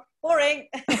 too long, boring.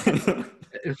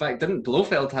 In fact, didn't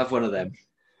Blofeld have one of them?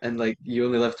 And like, you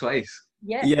only live twice.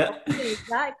 Yeah,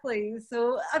 exactly.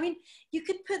 So, I mean, you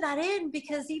could put that in,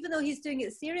 because even though he's doing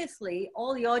it seriously,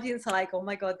 all the audience are like, oh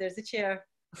my God, there's a chair.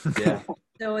 Yeah.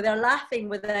 So they're laughing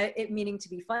without it meaning to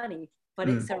be funny, but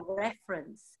it's a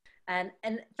reference. And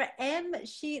for Em,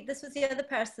 this was the other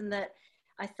person that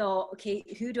I thought, okay,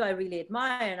 who do I really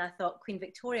admire? And I thought Queen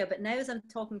Victoria, but now as I'm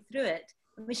talking through it,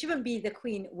 I mean, she wouldn't be the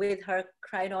queen with her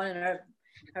crown on and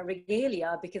her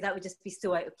regalia, because that would just be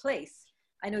so out of place.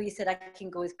 I know you said I can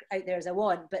go out there as I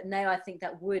want, but now I think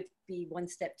that would be one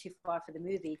step too far for the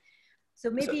movie. So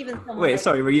maybe even someone wait,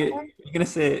 sorry, were you going to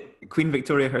say Queen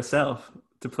Victoria herself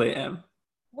to play Em?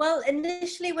 Well,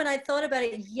 initially when I thought about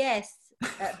it, yes.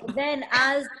 But then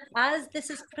as this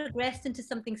has progressed into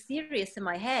something serious in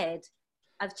my head,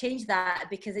 I've changed that,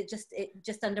 because it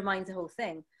just undermines the whole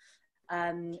thing.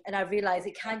 And I realized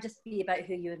it can't just be about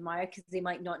who you admire, because they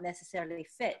might not necessarily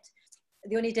fit.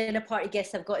 The only dinner party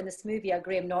guests I've got in this movie are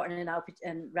Graham Norton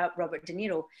and Robert De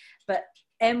Niro. But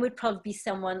Em would probably be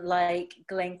someone like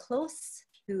Glenn Close,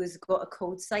 who's got a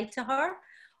cold side to her,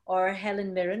 or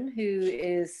Helen Mirren, who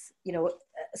is,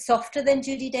 softer than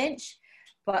Judi Dench,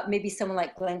 but maybe someone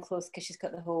like Glenn Close, because she's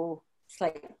got the whole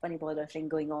slight bunny boiler thing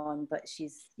going on, but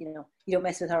she's, you don't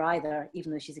mess with her either,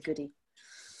 even though she's a goodie.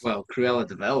 Well, Cruella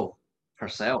de Vil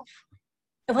herself.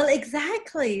 Well,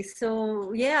 exactly.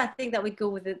 So, yeah, I think that would go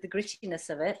with the grittiness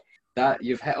of it. That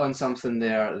you've hit on something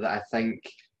there that I think,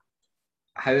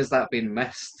 how has that been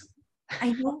missed?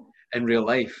 I know. In real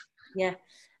life? Yeah.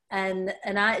 And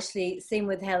actually, same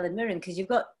with Helen Mirren, because you've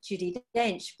got Judi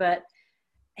Dench, but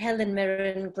Helen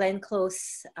Mirren, Glenn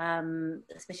Close,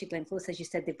 especially Glenn Close, as you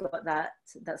said, they've got that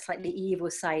slightly evil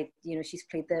side. You know, she's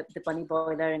played the Bunny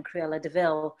Boiler and Cruella de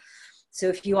Vil. So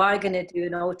if you are going to do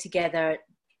an altogether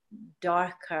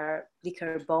darker,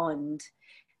 bleaker Bond,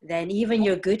 then even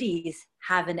your goodies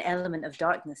have an element of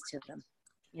darkness to them.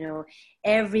 You know,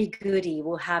 every goodie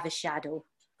will have a shadow.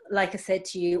 Like I said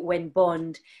to you, when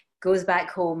Bond goes back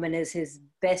home and his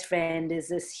best friend is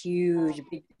this huge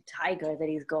big tiger that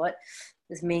he's got,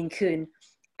 this Maine Coon,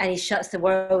 and he shuts the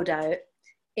world out,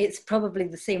 it's probably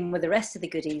the same with the rest of the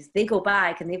goodies. They go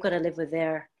back and they've got to live with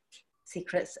their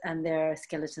secrets and their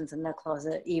skeletons in their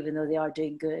closet, even though they are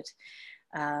doing good.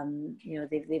 You know,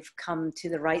 they've come to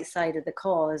the right side of the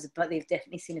cause, but they've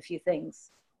definitely seen a few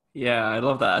things. Yeah, I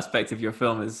love that aspect of your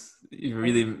film. Is you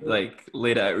really like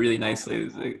laid it out really nicely.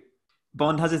 Like,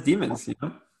 Bond has his demons, you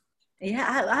know.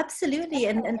 Yeah, absolutely,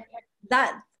 and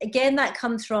that again, that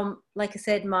comes from, like I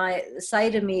said, my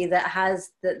side of me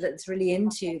that's really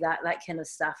into that kind of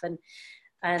stuff,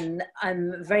 and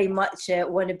I'm very much a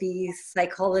wannabe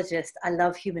psychologist. I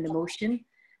love human emotion.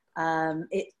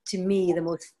 It, to me, the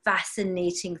most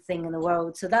fascinating thing in the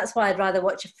world. So that's why I'd rather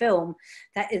watch a film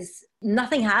that is,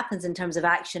 nothing happens in terms of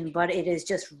action, but it is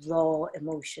just raw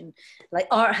emotion, like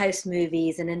art house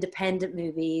movies and independent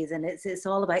movies, and it's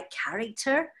all about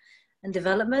character and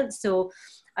development. So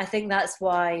I think that's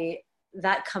why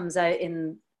that comes out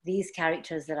in these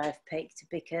characters that I've picked,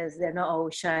 because they're not all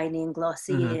shiny and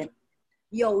glossy and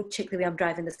yo, chick, the way I'm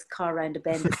driving this car around a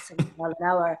bend at 70 miles an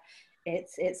hour.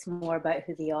 It's more about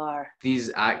who they are.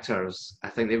 These actors, I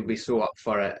think they would be so up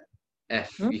for it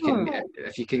if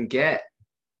you can get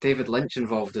David Lynch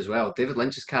involved as well. David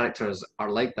Lynch's characters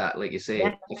are like that, like you say.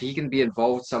 Yeah. If he can be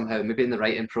involved somehow, maybe in the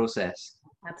writing process,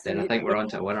 then I think we're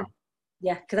onto a winner.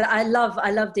 Yeah, because I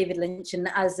love David Lynch, and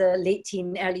as a late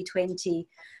teen, early 20,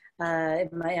 in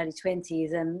my early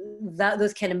 20s, and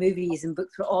those kind of movies and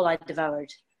books were all I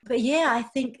devoured. But yeah, I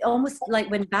think almost like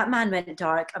when Batman went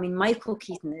dark, I mean, Michael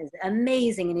Keaton is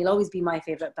amazing and he'll always be my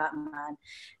favorite Batman.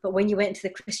 But when you went to the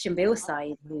Christian Bale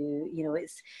side, you know,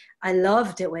 I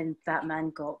loved it when Batman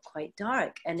got quite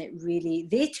dark, and it really,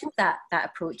 they took that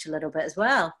approach a little bit as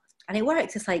well. And it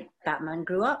works. It's like Batman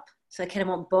grew up. So I kind of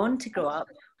want Bond to grow up,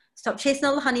 stop chasing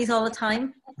all the honeys all the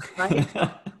time, right?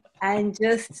 And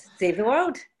just save the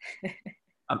world.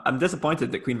 I'm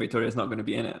disappointed that Queen Victoria is not going to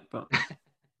be in it, but...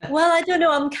 Well, I don't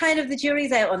know. I'm kind of, the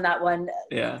jury's out on that one.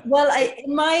 Yeah. Well,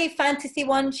 my fantasy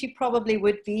one, she probably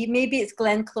would be. Maybe it's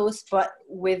Glenn Close, but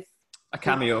with a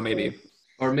cameo, maybe.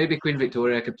 Or maybe Queen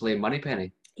Victoria could play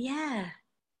Moneypenny. Yeah,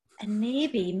 and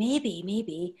maybe,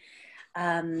 maybe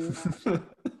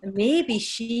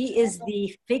she is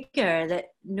the figure that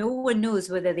no one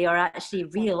knows whether they are actually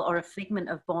real or a figment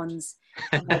of Bond's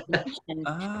imagination.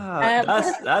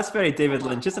 That's very David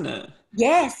Lynch, isn't it?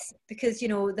 Yes, because, you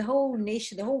know, the whole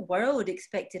nation, the whole world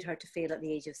expected her to fail at the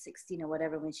age of 16 or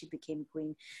whatever when she became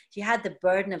queen. She had the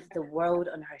burden of the world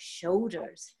on her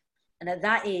shoulders. And at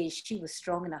that age, she was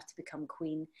strong enough to become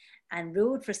queen and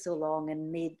ruled for so long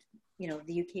and made, you know,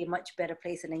 the UK a much better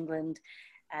place than England.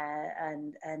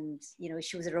 And you know,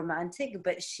 she was a romantic,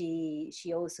 but she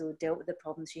also dealt with the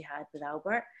problems she had with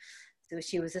Albert. So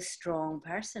she was a strong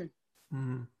person.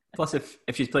 Mm. Plus, if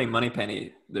she's playing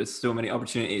Moneypenny, there's so many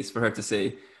opportunities for her to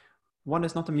say, "One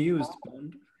is not amused."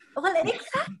 Well,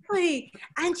 exactly,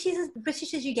 and she's as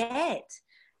British as you get.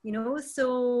 You know,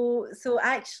 so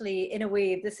actually, in a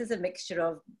way, this is a mixture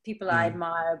of people I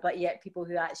admire, but yet people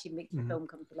who actually make the film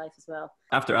come to life as well.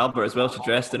 After Albert as well, she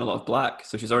dressed in a lot of black,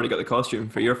 so she's already got the costume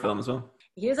for your film as well.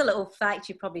 Here's a little fact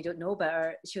you probably don't know about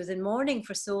her. She was in mourning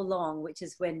for so long, which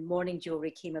is when mourning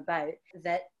jewellery came about,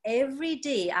 that every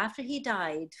day after he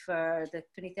died for the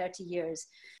 20-30 years,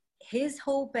 his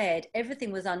whole bed,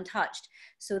 everything was untouched.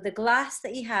 So the glass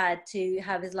that he had to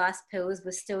have his last pills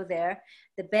was still there.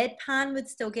 The bedpan would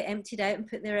still get emptied out and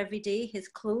put there every day. His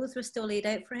clothes were still laid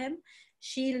out for him.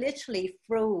 She literally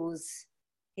froze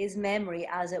his memory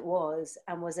as it was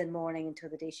and was in mourning until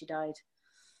the day she died.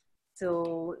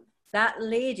 So that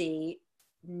lady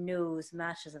knows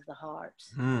matters of the heart.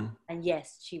 And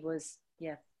yes, she was,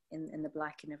 in the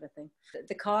black and everything.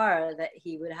 The car that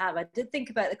he would have, I did think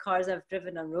about the cars I've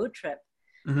driven on road trip,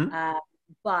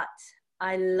 but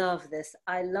I love this.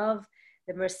 I love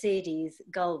the Mercedes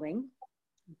Gullwing,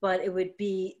 but it would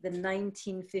be the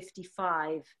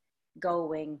 1955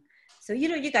 Gullwing. So, you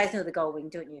know, you guys know the Gullwing,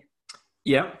 don't you?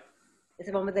 Yeah. It's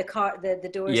the one with the car, the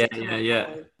doors. Yeah.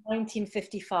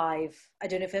 1955. I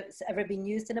don't know if it's ever been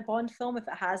used in a Bond film. If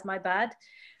it has, my bad.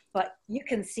 But you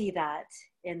can see that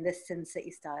in this Sin City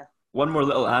style. One more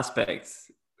little aspect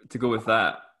to go with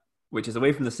that, which is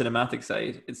away from the cinematic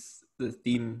side. It's the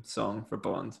theme song for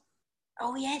Bond.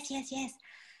 Oh, yes, yes, yes.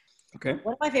 Okay.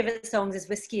 One of my favorite songs is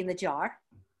Whiskey in the Jar.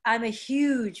 I'm a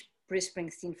huge Bruce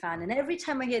Springsteen fan, and every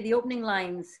time I hear the opening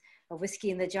lines of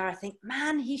Whiskey in the Jar, I think,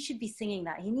 man, he should be singing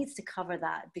that. He needs to cover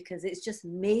that because it's just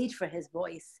made for his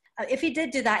voice. If he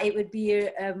did do that, it would be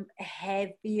a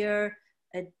heavier,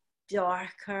 a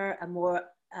darker, a more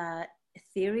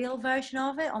ethereal version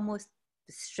of it, almost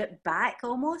stripped back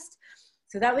almost.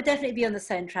 So that would definitely be on the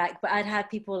soundtrack, but I'd have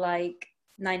people like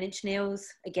Nine Inch Nails,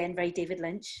 again, very David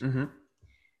Lynch. Mm-hmm.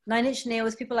 Nine Inch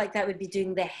Nails, people like that would be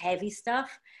doing the heavy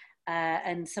stuff.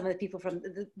 And some of the people from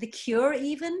the Cure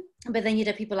even. But then you'd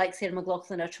have people like Sarah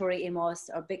McLachlan or Tori Amos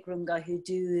or Bik Runga who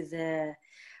do the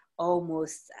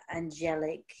almost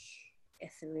angelic,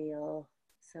 ethereal.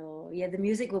 So yeah, the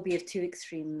music will be of two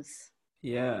extremes.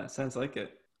 Yeah, sounds like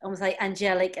it. Almost like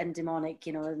angelic and demonic,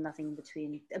 you know, there's nothing in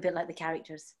between. A bit like the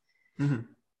characters. Mm-hmm.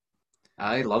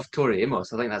 I love Tori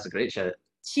Amos. I think that's a great shout.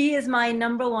 She is my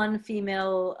number one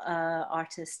female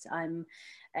artist. I'm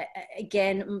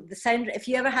again the sound. If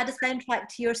you ever had a soundtrack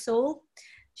to your soul,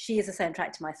 she is a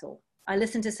soundtrack to my soul. I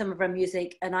listen to some of her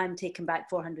music and I'm taken back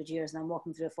 400 years and I'm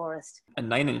walking through a forest. And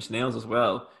Nine Inch Nails as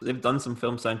well. They've done some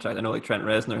film soundtracks. I know like Trent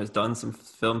Reznor has done some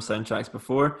film soundtracks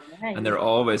before, Right. and they're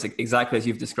always exactly as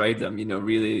you've described them, you know,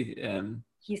 really.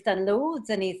 He's done loads,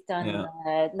 and he's done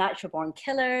Natural Born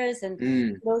Killers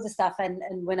and loads of stuff. And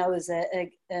when I was a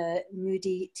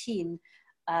moody teen,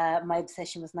 my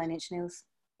obsession was Nine Inch Nails.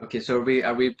 Okay, so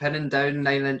are we pinning down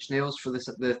Nine Inch Nails for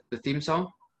the theme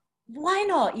song? Why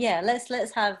not? Yeah, let's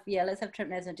have Trent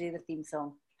Reznor do the theme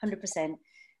song, 100%.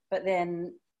 But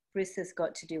then Bruce has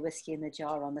got to do Whiskey in the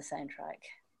Jar on the soundtrack.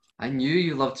 I knew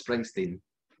you loved Springsteen.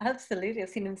 Absolutely. I've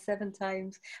seen him 7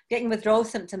 times. I'm getting withdrawal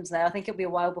symptoms now. I think it'll be a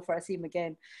while before I see him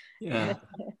again. Yeah.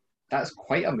 That's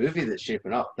quite a movie that's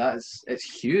shaping up.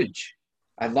 It's huge.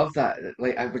 I love that.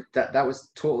 Like that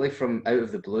was totally from out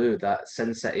of the blue, that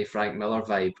Sin City Frank Miller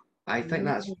vibe. I think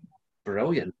that's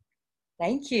brilliant.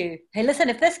 Thank you. Hey, listen,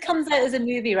 if this comes out as a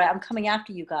movie, right, I'm coming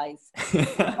after you guys.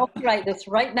 I'll copyright this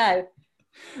right now.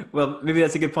 Well, maybe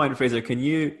that's a good point, Fraser. Can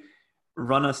you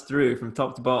run us through from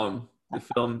top to bottom the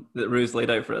film that Rue's laid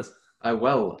out for us? I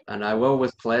will, and I will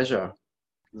with pleasure.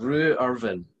 Rue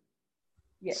Irvin,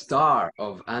 yes. Star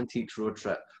of Antiques Road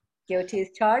Trip. Guilty as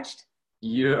charged.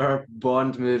 Your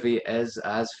Bond movie is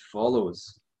as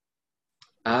follows.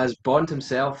 As Bond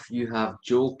himself, you have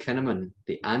Joel Kinnaman,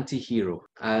 the anti-hero.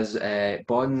 As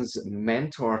Bond's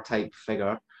mentor-type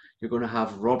figure, you're going to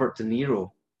have Robert De Niro.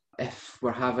 If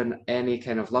we're having any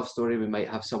kind of love story, we might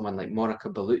have someone like Monica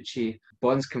Bellucci.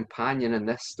 Bond's companion in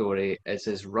this story is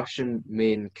his Russian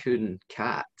Maine Coon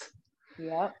cat.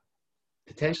 Yeah.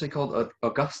 Potentially called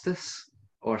Augustus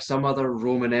or some other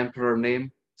Roman emperor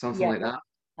name, something like that.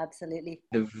 Absolutely.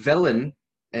 The villain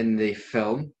in the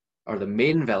film, or the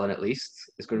main villain at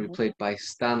least, is going to be played by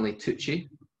Stanley Tucci.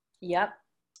 Yep.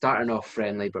 Starting off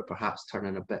friendly, but perhaps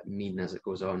turning a bit mean as it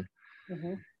goes on.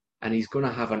 Mm-hmm. And he's going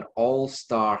to have an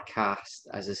all-star cast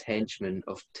as his henchmen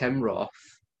of Tim Roth,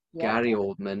 Gary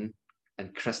Oldman,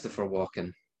 and Christopher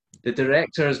Walken. The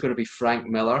director is going to be Frank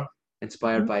Miller,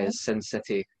 inspired by his Sin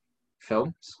City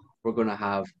films. We're going to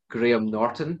have Graham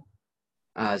Norton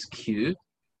as Q.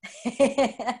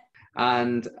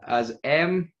 And as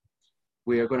M,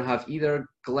 we are going to have either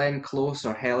Glenn Close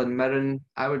or Helen Mirren.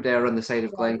 I would err on the side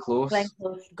of Glenn Close. Glenn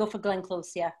Close. Go for Glenn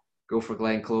Close, yeah. Go for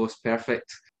Glenn Close,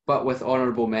 perfect. But with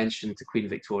honourable mention to Queen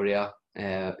Victoria,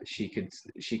 she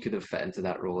could have fit into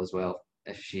that role as well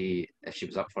if she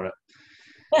was up for it.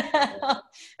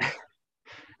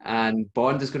 And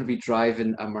Bond is going to be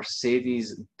driving a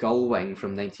Mercedes Gullwing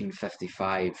from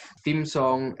 1955. Theme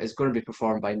song is going to be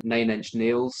performed by Nine Inch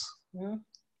Nails. Mm-hmm.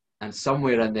 And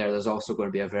somewhere in there, there's also going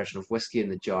to be a version of Whiskey in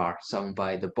the Jar, sung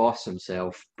by the boss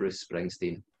himself, Bruce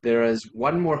Springsteen. There is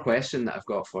one more question that I've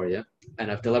got for you,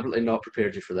 and I've deliberately not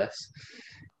prepared you for this.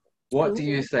 What do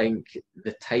you think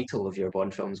the title of your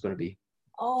Bond film is going to be?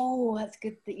 Oh, that's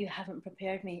good that you haven't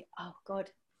prepared me. Oh,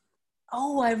 God.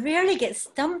 Oh, I rarely get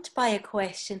stumped by a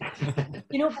question.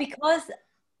 You know, because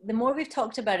the more we've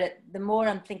talked about it, the more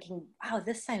I'm thinking, wow,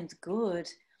 this sounds good.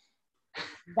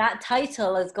 That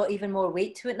title has got even more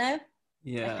weight to it now.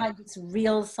 Yeah. I can't just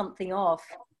reel something off.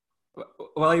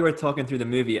 While you were talking through the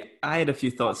movie, I had a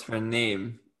few thoughts for a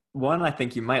name. One I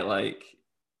think you might like.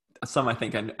 Some I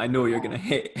think I know you're going to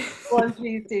hate. Go on,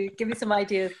 please do. Give me some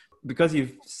ideas. Because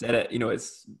you've said it, you know,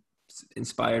 it's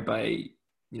inspired by,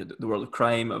 you know, the world of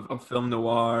crime, of film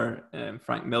noir,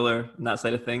 Frank Miller, and that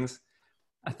side of things.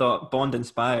 I thought Bond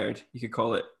inspired, you could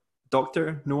call it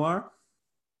Dr. Noir.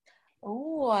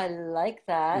 Oh, I like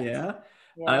that. Yeah.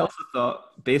 And I also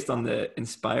thought, based on the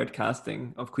inspired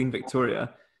casting of Queen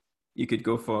Victoria, you could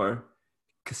go for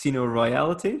Casino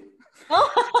Royalty. Oh,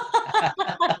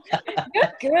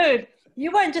 you're good.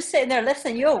 You weren't just sitting there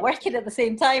listening, you were working at the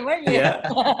same time, weren't you? Yeah.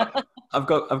 I've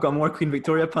got more Queen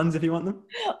Victoria puns if you want them.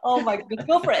 Oh my goodness,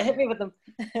 go for it, hit me with them.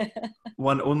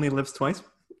 One only lives twice.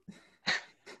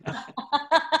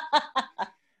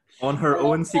 On her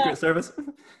own Secret Service.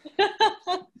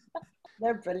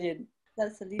 They're brilliant.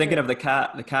 That's the leader. Thinking of the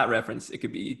cat reference, it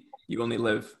could be you only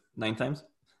live 9 times.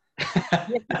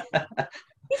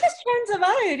 He just turns them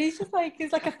out. He's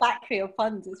like a factory of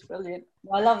puns. It's brilliant.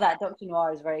 I love that. Dr.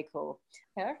 Noir is very cool.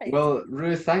 Perfect. Well,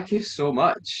 Ruth, thank you so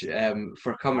much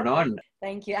for coming on.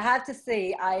 Thank you. I have to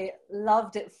say, I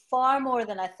loved it far more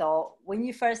than I thought. When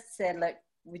you first said, like,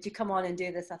 would you come on and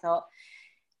do this? I thought,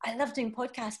 I love doing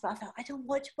podcasts, but I thought, I don't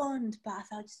watch Bond, but I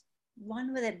thought, just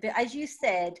run with it. But as you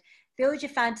said, build your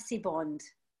fantasy Bond.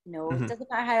 You know, It doesn't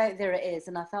matter how out there it is.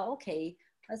 And I thought, okay,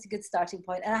 that's a good starting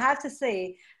point. And I have to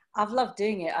say, I've loved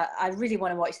doing it. I really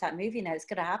want to watch that movie now. It's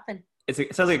going to happen. It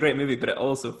sounds like a great movie, but it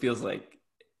also feels like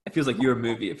your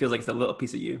movie. It feels like it's a little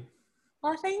piece of you.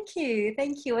 Oh, thank you.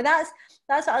 And that's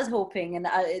what I was hoping. And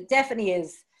it definitely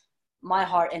is my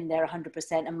heart in there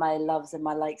 100%, and my loves and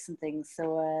my likes and things.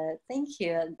 So thank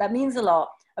you. That means a lot.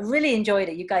 I really enjoyed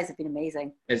it. You guys have been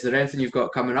amazing. Is there anything you've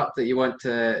got coming up that you want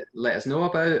to let us know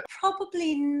about?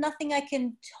 Probably nothing I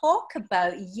can talk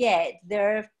about yet.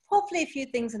 There are hopefully a few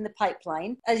things in the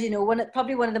pipeline. As you know,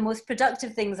 probably one of the most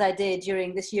productive things I did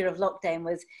during this year of lockdown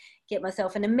was get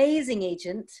myself an amazing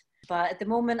agent. But at the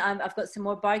moment, I've got some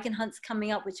more bargain hunts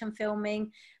coming up, which I'm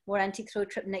filming, more Antiques Road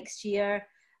Trip next year.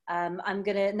 Now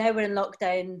we're in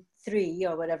lockdown 3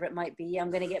 or whatever it might be,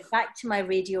 I'm going to get back to my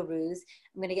Radio Ruse.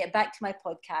 I'm going to get back to my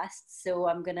podcast. So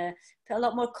I'm going to put a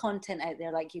lot more content out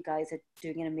there, like you guys are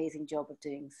doing an amazing job of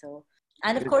doing. So,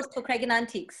 and of course, Kilcreggan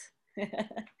Antiques.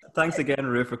 Thanks again,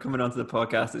 Ruth, for coming onto the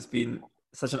podcast. It's been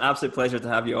such an absolute pleasure to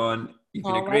have you on. You've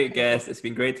been a great guest. It's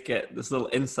been great to get this little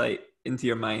insight into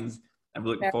your minds. I'm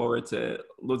looking forward to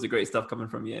loads of great stuff coming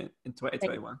from you in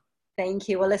 2021. Thank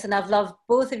you. Well, listen, I've loved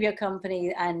both of your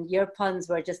company, and your puns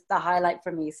were just the highlight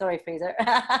for me. Sorry, Fraser.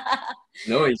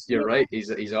 No, you're right.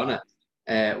 He's on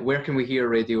it. Where can we hear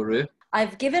Radio Roo?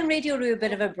 I've given Radio Roo a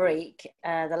bit of a break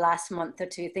the last month or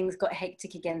two. Things got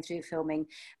hectic again through filming,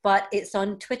 but it's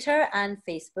on Twitter and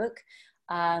Facebook.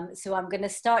 So I'm going to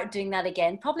start doing that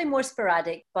again, probably more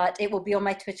sporadic, but it will be on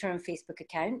my Twitter and Facebook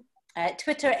account.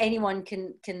 Twitter, anyone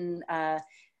can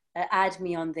add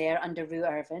me on there under Roo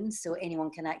Irvin, so anyone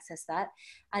can access that.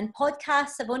 And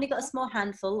podcasts, I've only got a small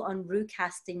handful on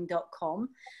roocasting.com,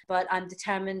 but I'm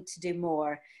determined to do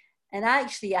more. And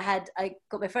actually, I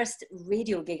got my first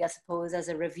radio gig, I suppose, as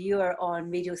a reviewer on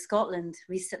Radio Scotland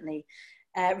recently,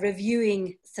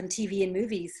 reviewing some TV and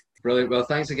movies. Brilliant. Well,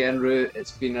 thanks again, Roo.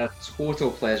 It's been a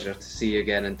total pleasure to see you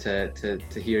again and to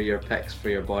hear your picks for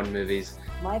your Bond movies.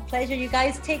 My pleasure. You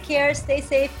guys take care. Stay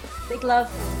safe. Big love.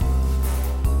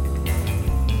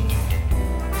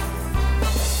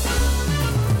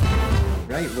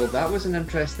 Right. Well, that was an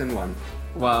interesting one.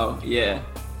 Wow. Yeah.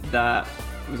 That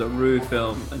was a Roo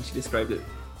film, and she described it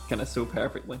kind of so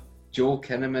perfectly. Joel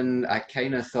Kinnaman, I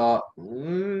kind of thought,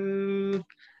 a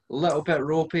little bit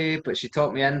ropey, but she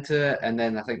talked me into it, and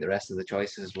then I think the rest of the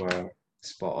choices were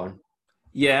spot on.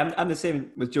 Yeah, I'm the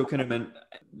same with Joel Kinnaman.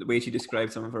 The way she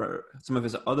described some of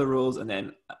his other roles, and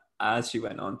then as she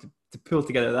went on to pull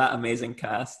together that amazing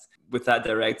cast with that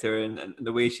director, and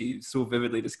the way she so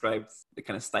vividly described the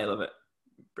kind of style of it,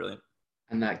 brilliant.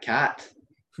 And that cat.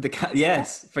 The cat,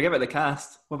 yes. Forget about the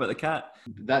cast. What about the cat?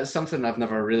 That's something I've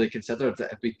never really considered.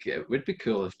 It would be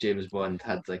cool if James Bond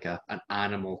had like an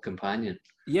animal companion.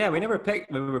 Yeah, we never picked,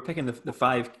 when we were picking the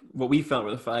five, what we felt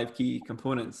were the 5 key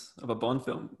components of a Bond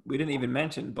film. We didn't even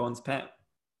mention Bond's pet.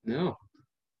 No.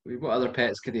 What other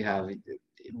pets could he have? It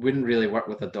wouldn't really work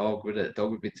with a dog, would it? A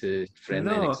dog would be too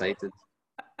friendly and excited.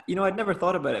 You know, I'd never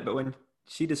thought about it, but when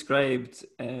she described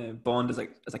Bond as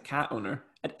a cat owner,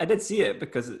 I did see it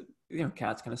because, you know,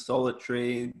 cats kind of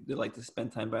solitary. They like to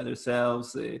spend time by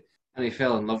themselves. And he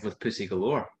fell in love with Pussy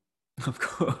Galore. Of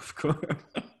course.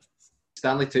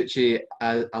 Stanley Tucci,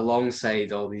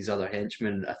 alongside all these other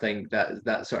henchmen, I think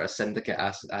that sort of syndicate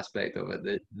aspect of it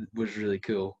that was really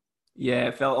cool. Yeah,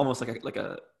 it felt almost like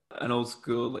an old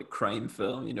school like crime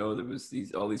film. You know, there was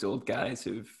all these old guys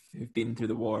who've been through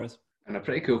the wars, and a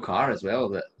pretty cool car as well.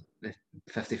 That the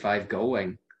 55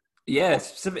 Gullwing.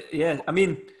 Yes, yeah. I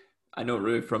mean, I know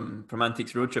Roo from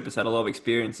Antiques Road Trip has had a lot of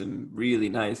experience in really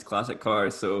nice classic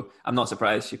cars, so I'm not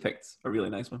surprised she picked a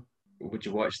really nice one. Would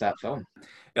you watch that film?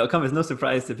 It'll come as no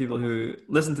surprise to people who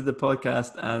listen to the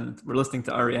podcast and were listening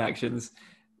to our reactions.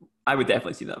 I would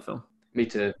definitely see that film. Me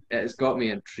too. It's got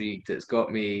me intrigued. It's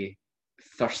got me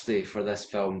thirsty for this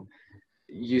film.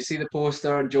 You see the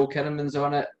poster and Joel Kinnaman's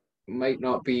on it. Might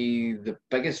not be the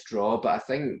biggest draw, but I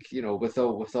think, with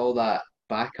all that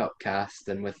backup cast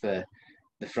and with the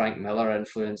Frank Miller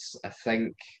influence, I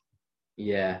think,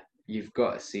 yeah, you've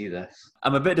got to see this.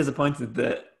 I'm a bit disappointed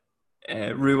that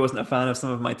Rue wasn't a fan of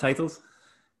some of my titles.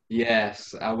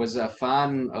 Yes, I was a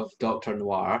fan of Dr.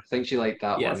 Noir. I think she liked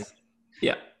that one.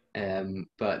 Yeah.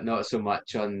 But not so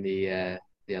much on the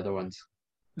other ones.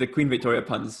 The Queen Victoria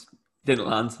puns didn't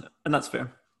land, and that's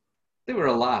fair. They were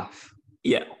a laugh.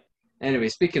 Yeah. Anyway,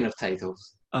 speaking of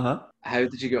titles, how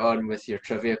did you get on with your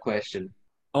trivia question?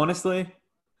 Honestly,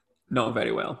 not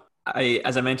very well.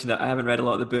 As I mentioned, I haven't read a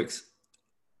lot of the books.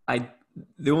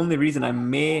 The only reason I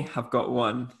may have got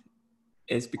one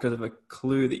is because of a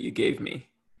clue that you gave me.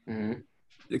 Mm-hmm.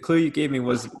 The clue you gave me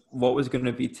was what was going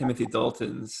to be Timothy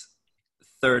Dalton's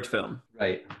third film.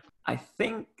 Right. I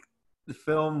think the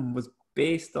film was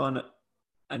based on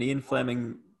an Ian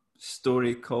Fleming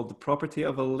story called The Property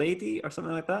of a Lady or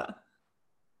something like that.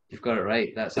 You've got it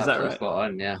right. That's absolutely right? Spot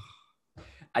on, yeah.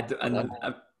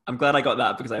 I'm glad I got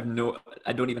that because I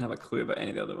don't even have a clue about any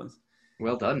of the other ones.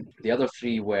 Well done. The other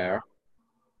three were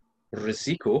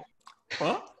Risico.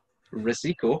 What?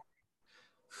 Risico.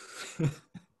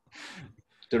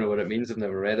 Don't know what it means. I've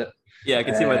never read it. Yeah, I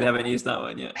can see why they haven't used that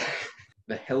one yet.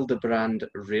 The Hildebrand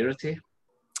Rarity.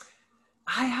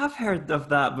 I have heard of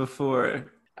that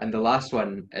before. And the last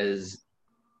one is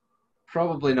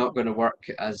probably not going to work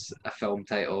as a film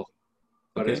title,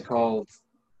 but It's called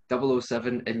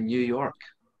 007 in New York.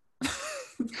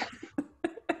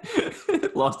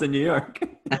 Lost in New York.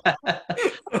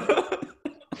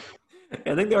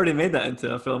 I think they already made that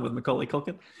into a film with Macaulay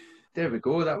Culkin. There we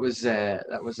go. That was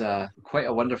quite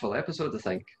a wonderful episode, I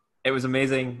think. It was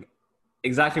amazing.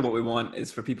 Exactly what we want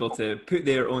is for people to put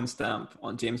their own stamp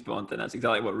on James Bond, and that's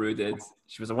exactly what Rue did.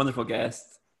 She was a wonderful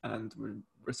guest, and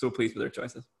we're so pleased with her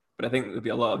choices. But I think there'll be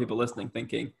a lot of people listening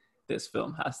thinking this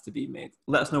film has to be made.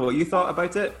 Let us know what you thought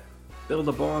about it. Build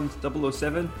a Bond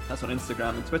 007. That's on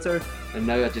Instagram and Twitter. And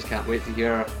now I just can't wait to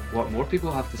hear what more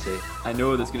people have to say. I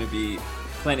know there's going to be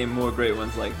plenty more great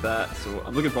ones like that. So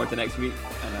I'm looking forward to next week,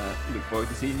 and I look forward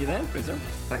to seeing you then, Fraser.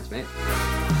 Thanks, mate.